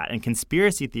think about that. And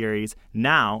conspiracy theories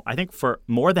now, I think for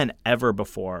more than ever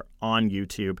before on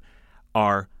YouTube,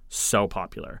 are so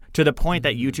popular to the point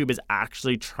that YouTube is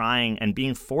actually trying and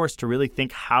being forced to really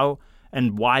think how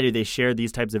and why do they share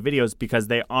these types of videos, because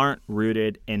they aren't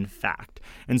rooted in fact.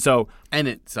 And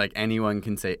it's like anyone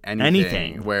can say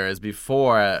anything. Whereas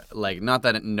before, like not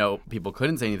that people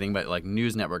couldn't say anything, but like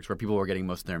news networks where people were getting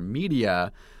most of their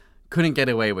media couldn't get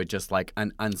away with just like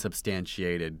an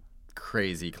unsubstantiated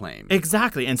crazy claim.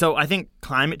 Exactly. And so I think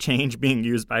climate change being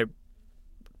used by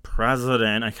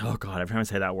President, oh God, every time I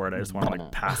say that word, I just want to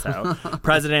like pass out.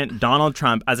 President Donald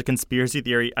Trump as a conspiracy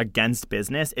theory against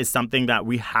business is something that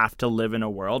we have to live in a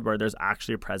world where there's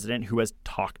actually a president who has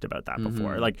talked about that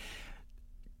before. Like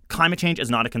climate change is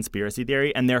not a conspiracy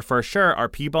theory, and there for sure are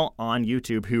people on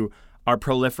YouTube who are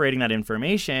proliferating that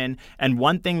information. And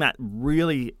one thing that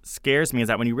really scares me is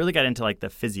that when you really get into like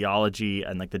the physiology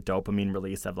and like the dopamine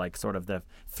release of like sort of the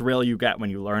thrill you get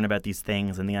when you learn about these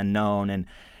things and the unknown, and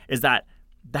is that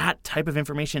type of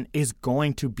information is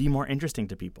going to be more interesting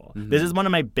to people. This is one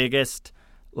of my biggest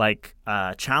like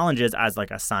challenges as like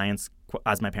a science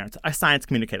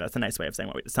communicator. That's a nice way of saying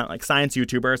what we do. Like science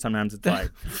YouTuber. Sometimes it's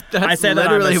like I say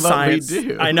literally that I'm a science. What we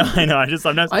do. I know. I just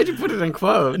sometimes. Why'd you put it in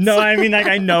quotes? No, I mean like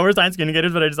I know we're science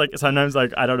communicators, but I just like sometimes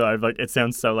like I don't know. I'm like it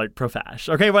sounds so like profash.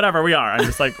 Okay, whatever. We are. I'm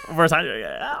just like we're science.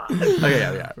 Okay,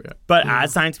 yeah. But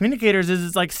as science communicators,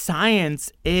 it's like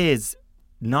science is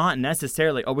not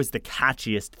necessarily always the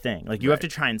catchiest thing. Like you have to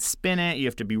try and spin it. You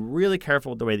have to be really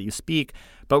careful with the way that you speak.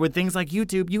 But with things like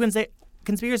YouTube, you can say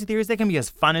conspiracy theories, they can be as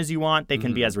fun as you want. They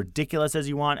can be as ridiculous as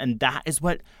you want. And that is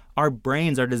what our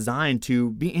brains are designed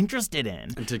to be interested in.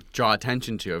 And to draw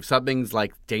attention to. If something's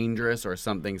like dangerous or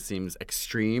something seems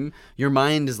extreme, your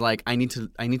mind is like, I need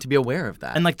to be aware of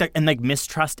that. And like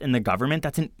mistrust in the government,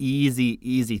 that's an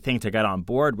easy thing to get on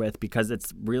board with, because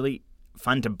it's really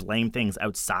fun to blame things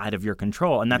outside of your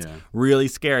control. And that's really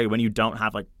scary when you don't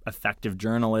have like effective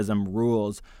journalism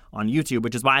rules on YouTube,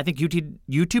 which is why I think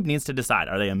YouTube needs to decide,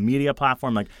 are they a media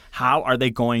platform? Like how are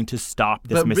they going to stop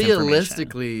this misinformation? But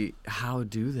realistically, how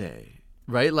do they?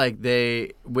 Right? Like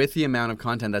with the amount of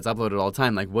content that's uploaded all the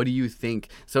time, like what do you think?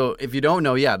 So if you don't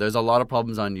know, there's a lot of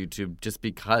problems on YouTube just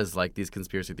because like these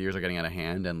conspiracy theories are getting out of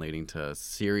hand and leading to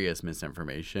serious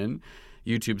misinformation.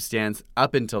 YouTube's stance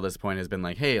up until this point has been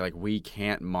like, hey, like we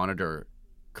can't monitor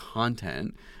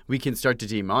content. We can start to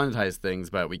demonetize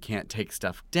things, but we can't take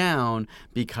stuff down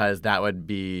because that would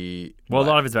be... Well, a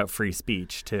lot of it's about free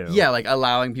speech, too. Yeah, like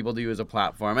allowing people to use a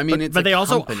platform. I mean, but they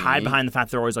also hide behind the fact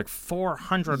that they're always like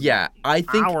 400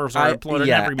 hours are uploaded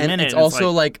every minute. And it's also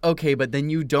like, okay, but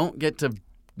then you don't get to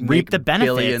reap the benefits.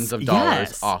 Billions of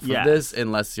dollars off of this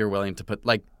unless you're willing to put...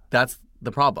 Like, that's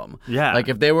the problem. Yeah. Like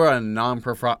if they were a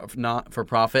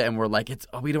not-for-profit and we're like,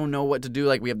 we don't know what to do.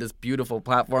 Like we have this beautiful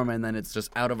platform and then it's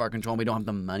just out of our control and we don't have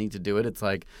the money to do it. It's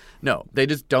like, no, they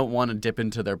just don't want to dip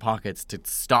into their pockets to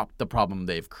stop the problem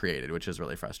they've created, which is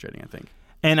really frustrating, I think.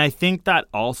 And I think that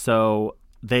also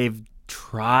they've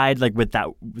tried, like with that,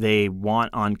 they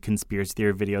want on conspiracy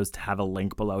theory videos to have a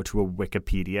link below to a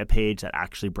Wikipedia page that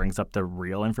actually brings up the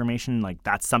real information. Like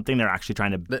that's something they're actually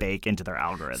trying to bake into their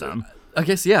algorithm. I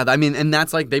guess, I mean, and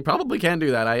that's like, they probably can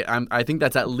do that. I think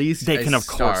that's at least they can, of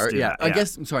course, do that. I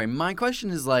guess, I'm sorry, my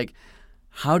question is like,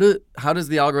 how does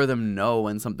the algorithm know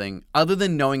when something, other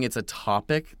than knowing it's a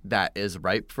topic that is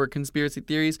ripe for conspiracy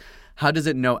theories, how does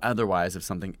it know otherwise if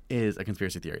something is a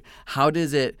conspiracy theory? How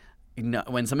does it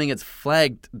when something gets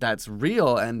flagged that's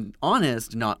real and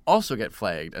honest, not also get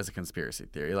flagged as a conspiracy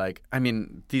theory. Like, I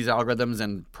mean, these algorithms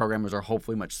and programmers are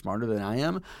hopefully much smarter than I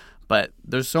am, but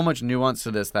there's so much nuance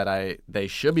to this that they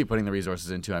should be putting the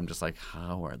resources into. I'm just like,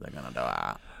 how are they going to do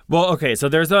that? Well, okay, so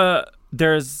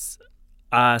there's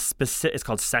specific. It's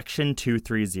called Section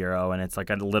 230, and it's like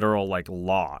a literal like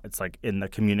law. It's like in the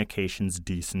Communications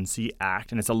Decency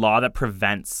Act, and it's a law that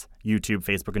prevents YouTube,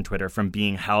 Facebook, and Twitter from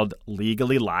being held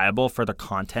legally liable for the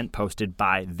content posted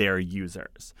by their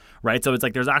users, right? So it's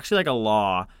like there's actually like a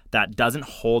law that doesn't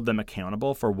hold them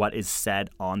accountable for what is said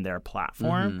on their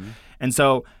platform, and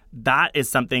so that is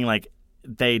something like.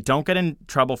 They don't get in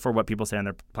trouble for what people say on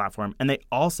their platform, and they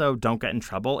also don't get in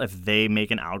trouble if they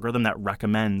make an algorithm that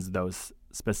recommends those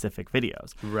specific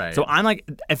videos. Right. So I'm like,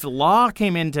 if law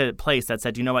came into place that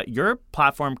said, you know what, your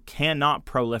platform cannot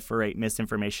proliferate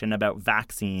misinformation about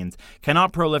vaccines,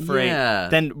 cannot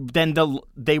proliferate, then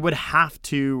they would have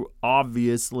to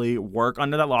obviously work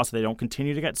under that law so they don't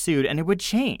continue to get sued, and it would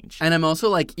change. And I'm also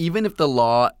like, even if the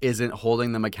law isn't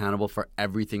holding them accountable for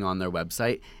everything on their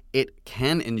website, it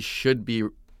can and should be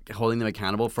holding them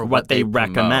accountable for what they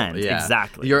recommend. Yeah.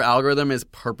 Exactly. Your algorithm is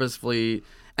purposefully,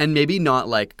 and maybe not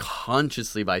like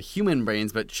consciously by human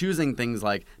brains, but choosing things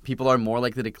like people are more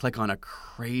likely to click on a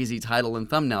crazy title and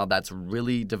thumbnail that's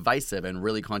really divisive and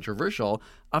really controversial.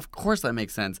 Of course that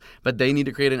makes sense, but they need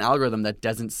to create an algorithm that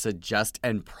doesn't suggest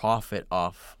and profit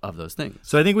off of those things.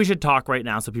 So I think we should talk right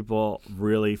now so people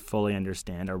really fully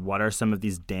understand, or what are some of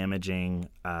these damaging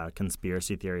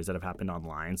conspiracy theories that have happened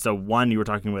online. So one, you were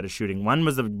talking about a shooting. One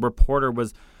was a reporter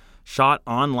was shot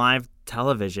on live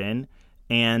television,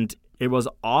 and it was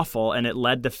awful, and it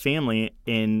led the family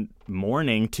in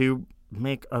mourning to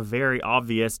make a very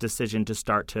obvious decision to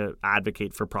start to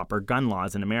advocate for proper gun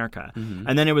laws in America.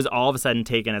 And then it was all of a sudden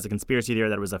taken as a conspiracy theory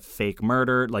that it was a fake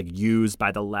murder, like used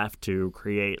by the left to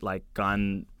create like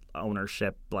gun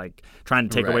ownership, like trying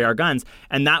to take away our guns.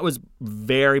 And that was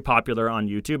very popular on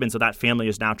YouTube. And so that family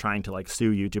is now trying to like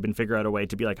sue YouTube and figure out a way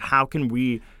to be like, how can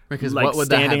we because like what would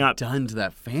standing that have up done to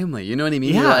that family? You know what I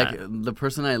mean? Yeah. Like, the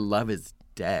person I love is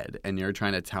dead, and you're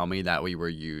trying to tell me that we were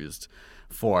used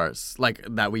for, like,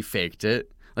 that we faked it.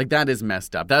 Like, that is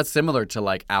messed up. That's similar to,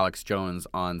 like, Alex Jones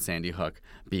on Sandy Hook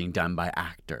being done by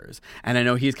actors. And I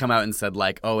know he's come out and said,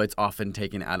 like, oh, it's often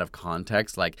taken out of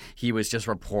context. Like, he was just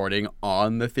reporting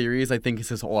on the theories. I think it's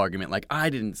his whole argument. Like, I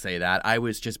didn't say that. I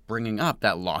was just bringing up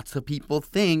that lots of people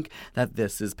think that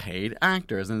this is paid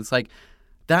actors. And it's like,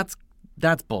 that's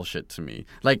bullshit to me.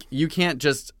 Like, you can't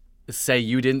just say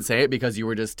you didn't say it because you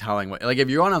were just telling what, like, if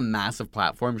you're on a massive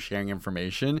platform sharing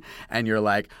information and you're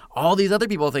like, all these other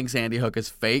people think Sandy Hook is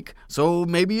fake, so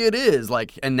maybe it is,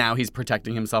 like, and now he's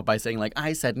protecting himself by saying, like,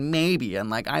 I said maybe, and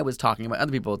like I was talking about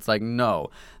other people. It's like, no,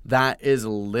 that is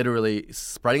literally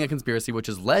spreading a conspiracy, which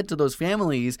has led to those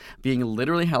families being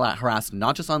literally harassed,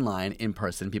 not just online, in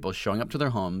person, people showing up to their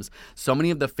homes. So many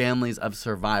of the families of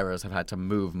survivors have had to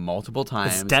move multiple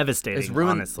times. It's devastating, It's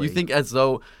ruined. honestly. You think as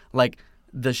though, like,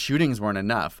 the shootings weren't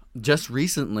enough. Just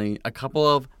recently, a couple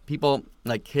of people,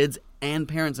 like kids and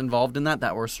parents involved in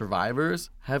that were survivors,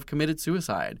 have committed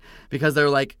suicide because they're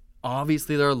like,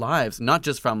 obviously their lives, not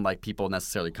just from like people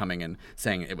necessarily coming and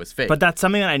saying it was fake. But that's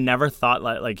something that I never thought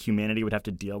like humanity would have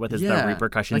to deal with, is the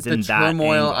repercussions like in the that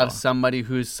turmoil angle. of somebody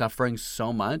who's suffering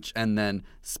so much and then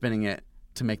spinning it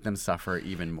to make them suffer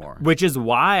even more. Which is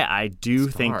why I do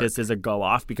think dark. this is a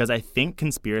go-off, because I think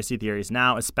conspiracy theories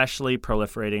now, especially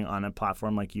proliferating on a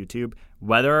platform like YouTube,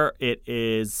 whether it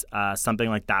is something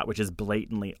like that, which is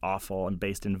blatantly awful and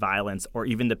based in violence, or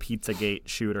even the Pizzagate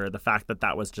shooter, the fact that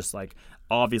that was just like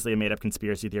obviously a made-up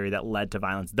conspiracy theory that led to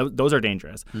violence, those are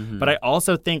dangerous. But I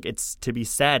also think it's to be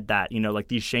said that, you know, like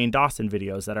these Shane Dawson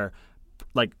videos that are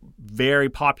like very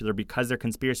popular because they're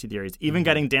conspiracy theories, even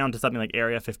getting down to something like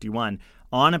Area 51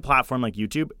 on a platform like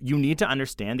YouTube, you need to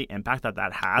understand the impact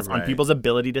that has on people's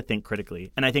ability to think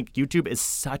critically. And I think YouTube is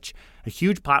such a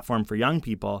huge platform for young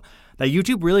people that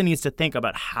YouTube really needs to think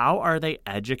about how are they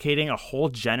educating a whole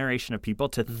generation of people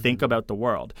to think about the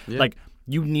world. Like,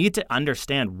 you need to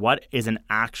understand what is an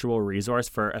actual resource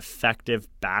for effective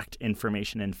backed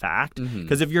information and fact.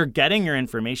 Because if you're getting your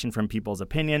information from people's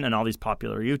opinion and all these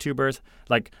popular YouTubers,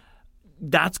 like,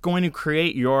 that's going to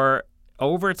create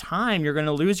over time, you're going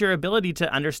to lose your ability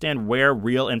to understand where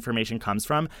real information comes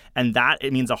from. And that,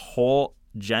 it means a whole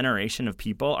generation of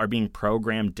people are being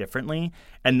programmed differently.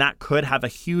 And that could have a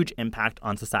huge impact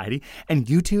on society. And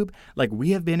YouTube, like,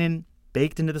 we have been in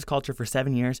baked into this culture for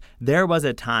 7 years. There was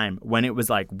a time when it was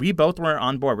like, we both were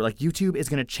on board. We're like, YouTube is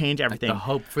going to change everything. Like the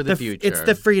hope for the future. It's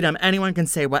the freedom. Anyone can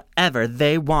say whatever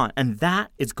they want, and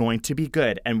that is going to be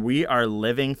good. And we are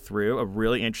living through a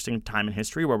really interesting time in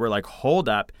history where we're like, hold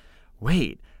up,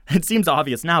 wait. It seems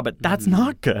obvious now, but that's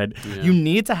not good. Yeah. You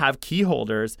need to have key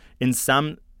holders in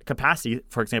some capacity.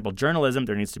 For example, journalism,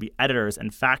 there needs to be editors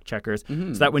and fact checkers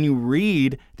so that when you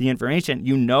read the information,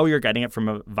 you know you're getting it from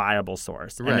a viable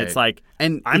source. Right. And it's like,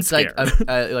 and I'm scared.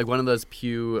 Like one of those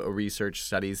Pew Research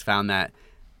studies found that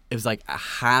it was like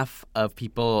half of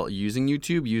people using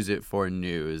YouTube use it for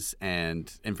news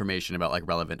and information about like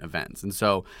relevant events. And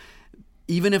so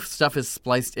even if stuff is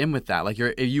spliced in with that, like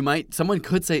someone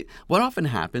could say, what often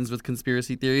happens with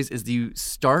conspiracy theories is you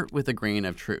start with a grain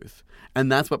of truth.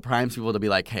 And that's what primes people to be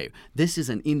like, hey, this is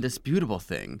an indisputable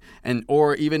thing.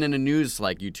 Or even in a news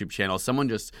like YouTube channel, someone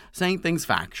just saying things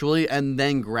factually and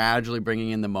then gradually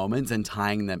bringing in the moments and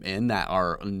tying them in that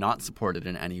are not supported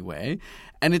in any way.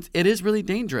 And it is really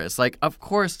dangerous. Like, of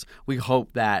course, we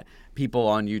hope that people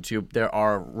on YouTube, there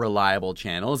are reliable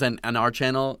channels, and our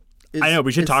channel I know,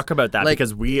 we should talk about that, like,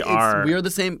 because we are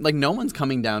the same. Like, no one's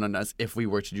coming down on us if we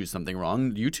were to do something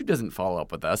wrong. YouTube doesn't follow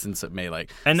up with us and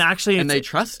they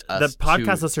trust us. The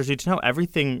podcast listeners need to know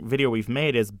everything video we've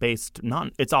made is based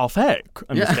it's all fake.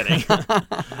 I'm just kidding.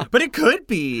 But it could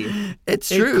be. It's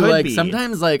true. Like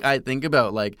sometimes like I think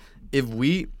about like if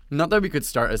we not that we could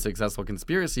start a successful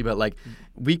conspiracy, but like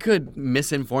we could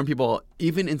misinform people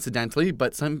even incidentally,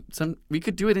 but some we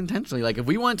could do it intentionally. Like if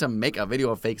we want to make a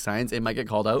video of fake science, it might get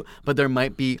called out, but there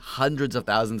might be hundreds of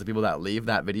thousands of people that leave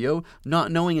that video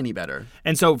not knowing any better.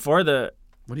 And so for the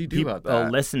what do you do about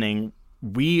that? Listening,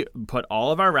 we put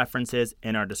all of our references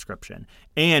in our description,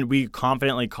 and we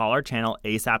confidently call our channel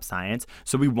ASAP Science.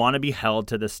 So we want to be held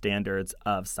to the standards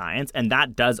of science, and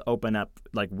that does open up.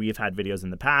 Like we've had videos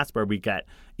in the past where we get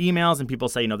emails and people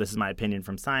say, this is my opinion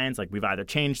from science. Like we've either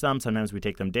changed them, sometimes we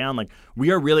take them down. Like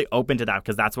we are really open to that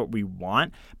because that's what we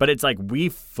want. But it's like we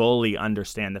fully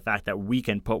understand the fact that we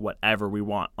can put whatever we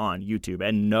want on YouTube,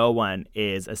 and no one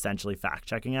is essentially fact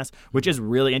checking us, which is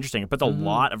really interesting. It puts a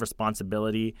lot of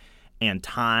responsibility and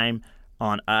time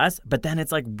on us, but then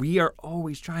it's like we are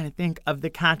always trying to think of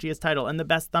the catchiest title and the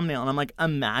best thumbnail, and I'm like,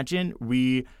 imagine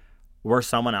we were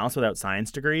someone else without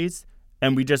science degrees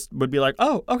and we just would be like,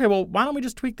 oh, okay, well, why don't we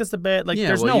just tweak this a bit? Like,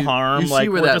 there's no harm. You see like,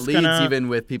 where that leads even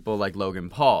with people like Logan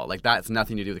Paul. Like, that's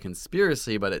nothing to do with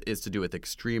conspiracy, but it is to do with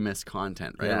extremist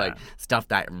content, right? Yeah. Like, stuff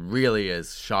that really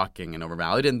is shocking and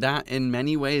overvalued. And that, in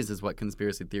many ways, is what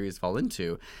conspiracy theories fall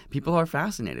into. People are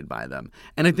fascinated by them.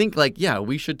 And I think, like, yeah,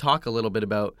 we should talk a little bit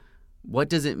about what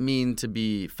does it mean to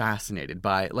be fascinated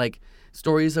by, like,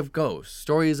 stories of ghosts,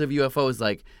 stories of UFOs,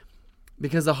 like,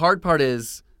 because the hard part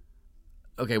is,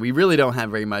 okay, we really don't have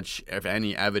very much, if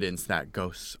any, evidence that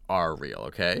ghosts are real,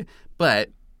 okay? But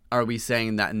are we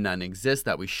saying that none exist,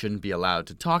 that we shouldn't be allowed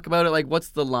to talk about it? Like, what's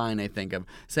the line, I think, of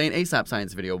saying ASAP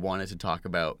Science Video wanted to talk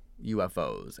about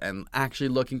UFOs and actually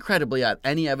look incredibly at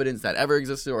any evidence that ever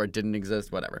existed or didn't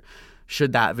exist, whatever.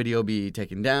 Should that video be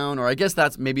taken down? Or I guess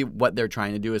that's maybe what they're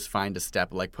trying to do is find a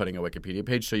step like putting a Wikipedia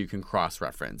page so you can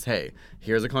cross-reference. Hey,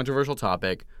 here's a controversial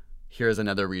topic. Here's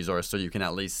another resource so you can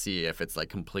at least see if it's like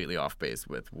completely off base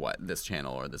with what this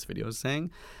channel or this video is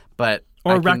saying. But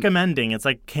recommending. It's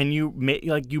like, can you make,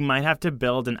 like, you might have to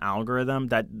build an algorithm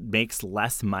that makes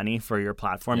less money for your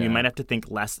platform. Yeah. You might have to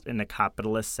think less in a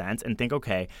capitalist sense and think,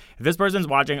 okay, if this person's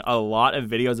watching a lot of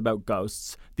videos about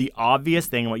ghosts, the obvious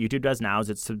thing what YouTube does now is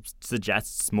it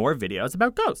suggests more videos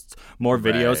about ghosts, more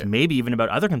videos, maybe even about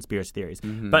other conspiracy theories.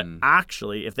 Mm-hmm. But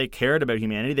actually, if they cared about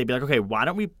humanity, they'd be like, okay, why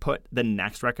don't we put the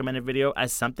next recommended video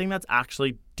as something that's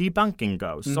actually debunking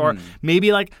ghosts, or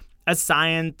maybe like a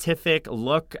scientific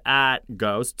look at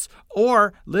ghosts,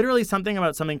 or literally something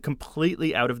about something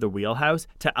completely out of the wheelhouse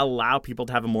to allow people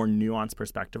to have a more nuanced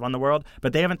perspective on the world.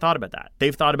 But they haven't thought about that.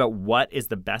 They've thought about what is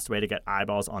the best way to get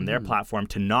eyeballs on their platform,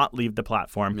 to not leave the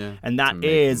platform. Yeah, and that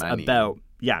is about,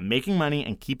 making money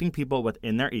and keeping people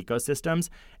within their ecosystems.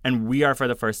 And we are, for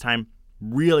the first time,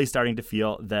 really starting to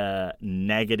feel the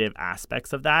negative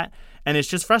aspects of that. And it's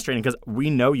just frustrating because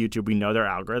we know YouTube, we know their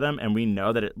algorithm, and we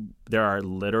know that there are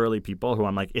literally people who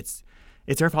I'm like, it's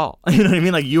your fault. You know what I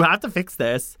mean? Like, you have to fix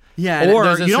this. Yeah, or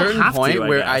there's a you don't certain have point to,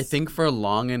 where I think for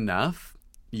long enough,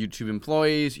 YouTube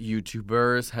employees,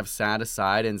 YouTubers have sat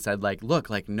aside and said, like, look,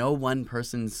 like, no one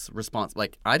person's response.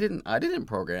 Like, I didn't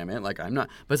program it. Like, I'm not.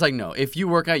 But it's like, no, if you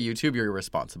work at YouTube, you're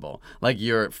responsible. Like,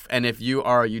 and if you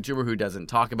are a YouTuber who doesn't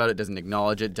talk about it, doesn't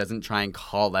acknowledge it, doesn't try and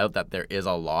call out that there is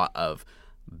a lot of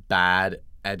bad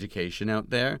education out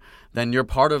there, then you're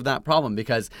part of that problem.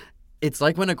 Because it's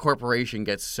like when a corporation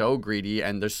gets so greedy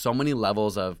and there's so many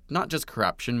levels of not just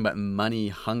corruption, but money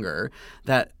hunger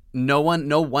that no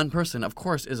one person, of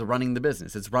course, is running the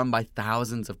business. It's run by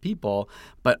thousands of people,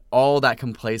 but all that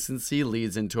complacency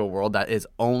leads into a world that is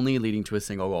only leading to a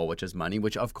single goal, which is money,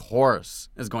 which of course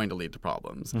is going to lead to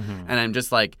problems. And I'm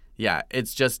just like, yeah,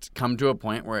 it's just come to a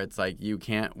point where it's like you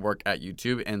can't work at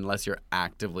YouTube unless you're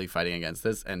actively fighting against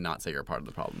this and not say you're part of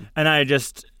the problem. And I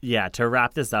just, to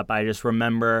wrap this up, I just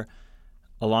remember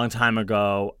a long time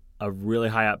ago, a really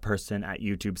high up person at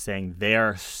YouTube saying they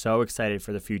are so excited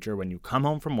for the future when you come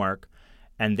home from work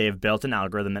and they've built an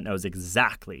algorithm that knows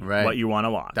exactly what you want to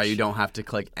watch. That you don't have to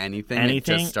click anything.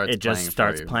 It just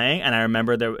starts playing. And I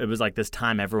remember it was like this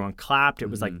time everyone clapped. It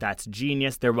was like, that's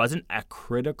genius. There wasn't a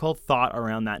critical thought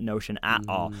around that notion at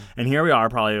all. And here we are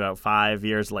probably about 5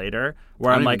 years later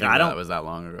where I'm like, I don't. That was that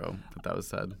long ago that was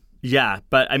said. Yeah.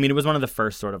 But I mean, it was one of the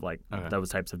first sort of like those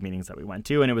types of meetings that we went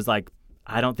to. And it was like,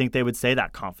 I don't think they would say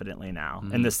that confidently now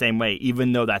in the same way,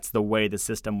 even though that's the way the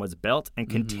system was built and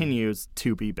continues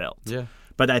to be built. Yeah.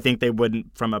 But I think they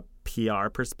wouldn't, from a PR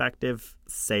perspective,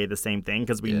 say the same thing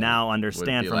because we now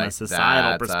understand from a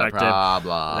societal perspective. That's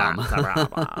a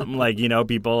problem. Like,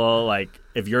 people, like,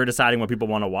 if you're deciding what people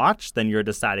want to watch, then you're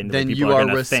deciding the way people are going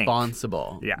to think. Then you are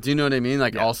responsible. Yeah. Do you know what I mean?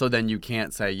 Like, also, then you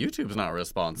can't say YouTube's not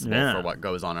responsible for what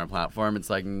goes on our platform. It's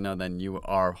like, no, then you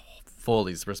are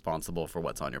fully responsible for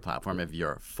what's on your platform if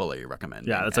you're fully recommending.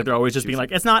 Yeah, it's like they're always just being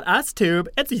like, it's not us, Tube,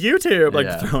 it's YouTube,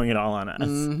 like throwing it all on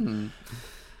us.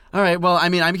 All right, well, I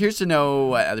mean, I'm curious to know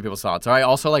what other people's thoughts are. I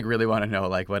also really want to know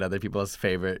what other people's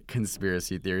favorite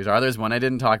conspiracy theories are. There's one I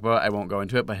didn't talk about. I won't go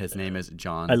into it, but his name is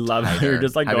John. I love how you're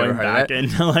just going back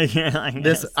into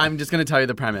this. I'm just going to tell you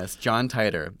the premise. John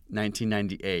Titor,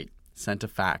 1998, sent a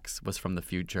fax, was from the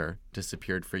future,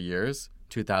 disappeared for years.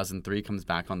 2003 comes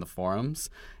back on the forums,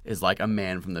 is like a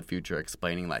man from the future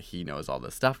explaining that he knows all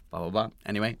this stuff, blah, blah, blah.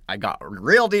 Anyway, I got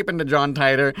real deep into John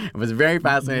Titor. It was very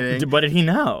fascinating. What did he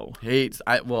know?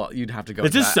 You'd have to go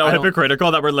It's just so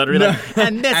hypocritical that we're literally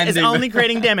and this is only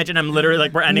creating damage. And I'm literally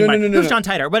like, we're ending who's John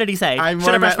Titor? What did he say? Should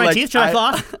I brush my teeth? Should I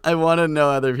floss? I want to know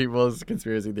other people's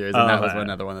conspiracy theories, and that was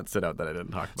another one that stood out that I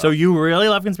didn't talk about. So you really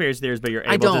love conspiracy theories, but you're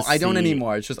able to see... I don't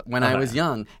anymore. It's just when I was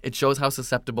young, it shows how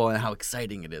susceptible and how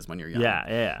exciting it is when you're young.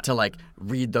 Yeah. To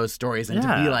read those stories and to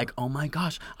be like, oh my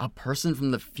gosh, a person from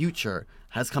the future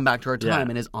has come back to our time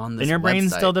and is on this And your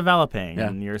brain's website. still developing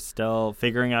and you're still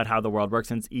figuring out how the world works,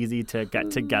 and it's easy to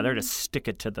get together to stick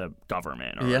it to the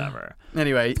government or whatever.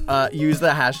 Anyway, use the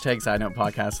hashtag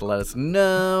SideNotePodcast to let us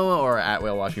know, or at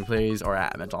Whale Watch Me Please, or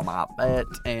at Mental Moppet,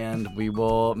 and we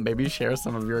will maybe share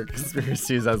some of your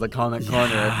conspiracies as a comment corner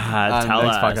on the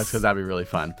next podcast, because that'd be really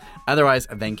fun. Otherwise,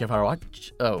 thank you for watching.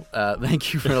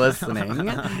 Thank you for listening,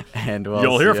 and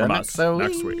you'll hear from us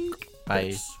next week. Bye.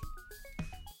 Thanks.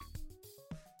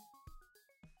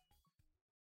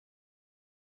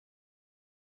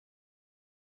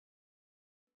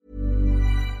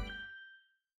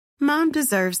 Mom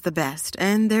deserves the best,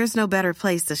 and there's no better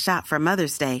place to shop for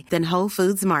Mother's Day than Whole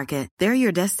Foods Market. They're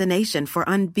your destination for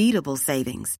unbeatable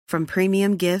savings, from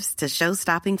premium gifts to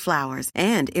show-stopping flowers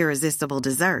and irresistible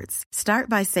desserts. Start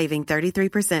by saving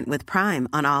 33% with Prime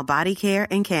on all body care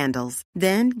and candles.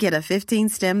 Then get a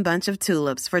 15-stem bunch of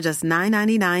tulips for just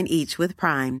 $9.99 each with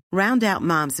Prime. Round out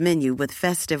Mom's menu with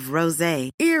festive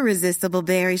rosé, irresistible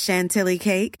berry chantilly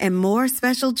cake, and more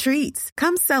special treats.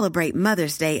 Come celebrate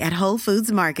Mother's Day at Whole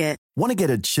Foods Market. Want to get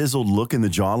a chiseled look in the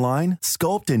jawline?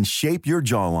 Sculpt and shape your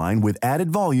jawline with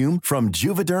added volume from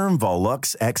Juvederm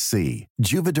Volux XC.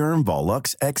 Juvederm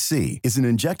Volux XC is an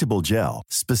injectable gel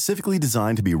specifically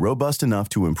designed to be robust enough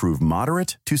to improve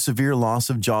moderate to severe loss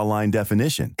of jawline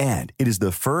definition. And it is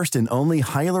the first and only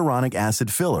hyaluronic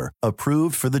acid filler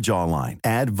approved for the jawline.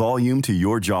 Add volume to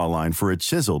your jawline for a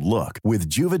chiseled look with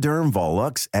Juvederm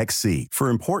Volux XC. For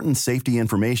important safety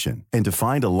information and to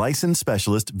find a licensed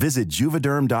specialist, visit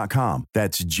Juvederm.com.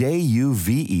 That's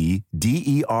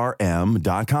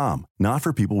Juvederm.com. Not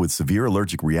for people with severe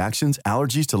allergic reactions,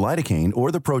 allergies to lidocaine,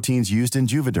 or the proteins used in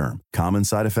Juvederm. Common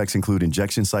side effects include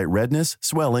injection site redness,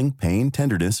 swelling, pain,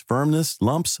 tenderness, firmness,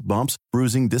 lumps, bumps,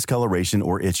 bruising, discoloration,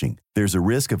 or itching. There's a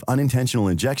risk of unintentional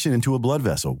injection into a blood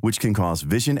vessel, which can cause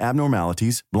vision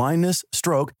abnormalities, blindness,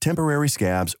 stroke, temporary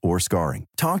scabs, or scarring.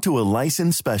 Talk to a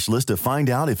licensed specialist to find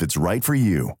out if it's right for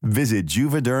you. Visit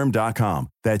Juvederm.com.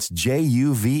 That's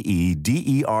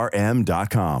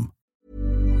Juvederm.com.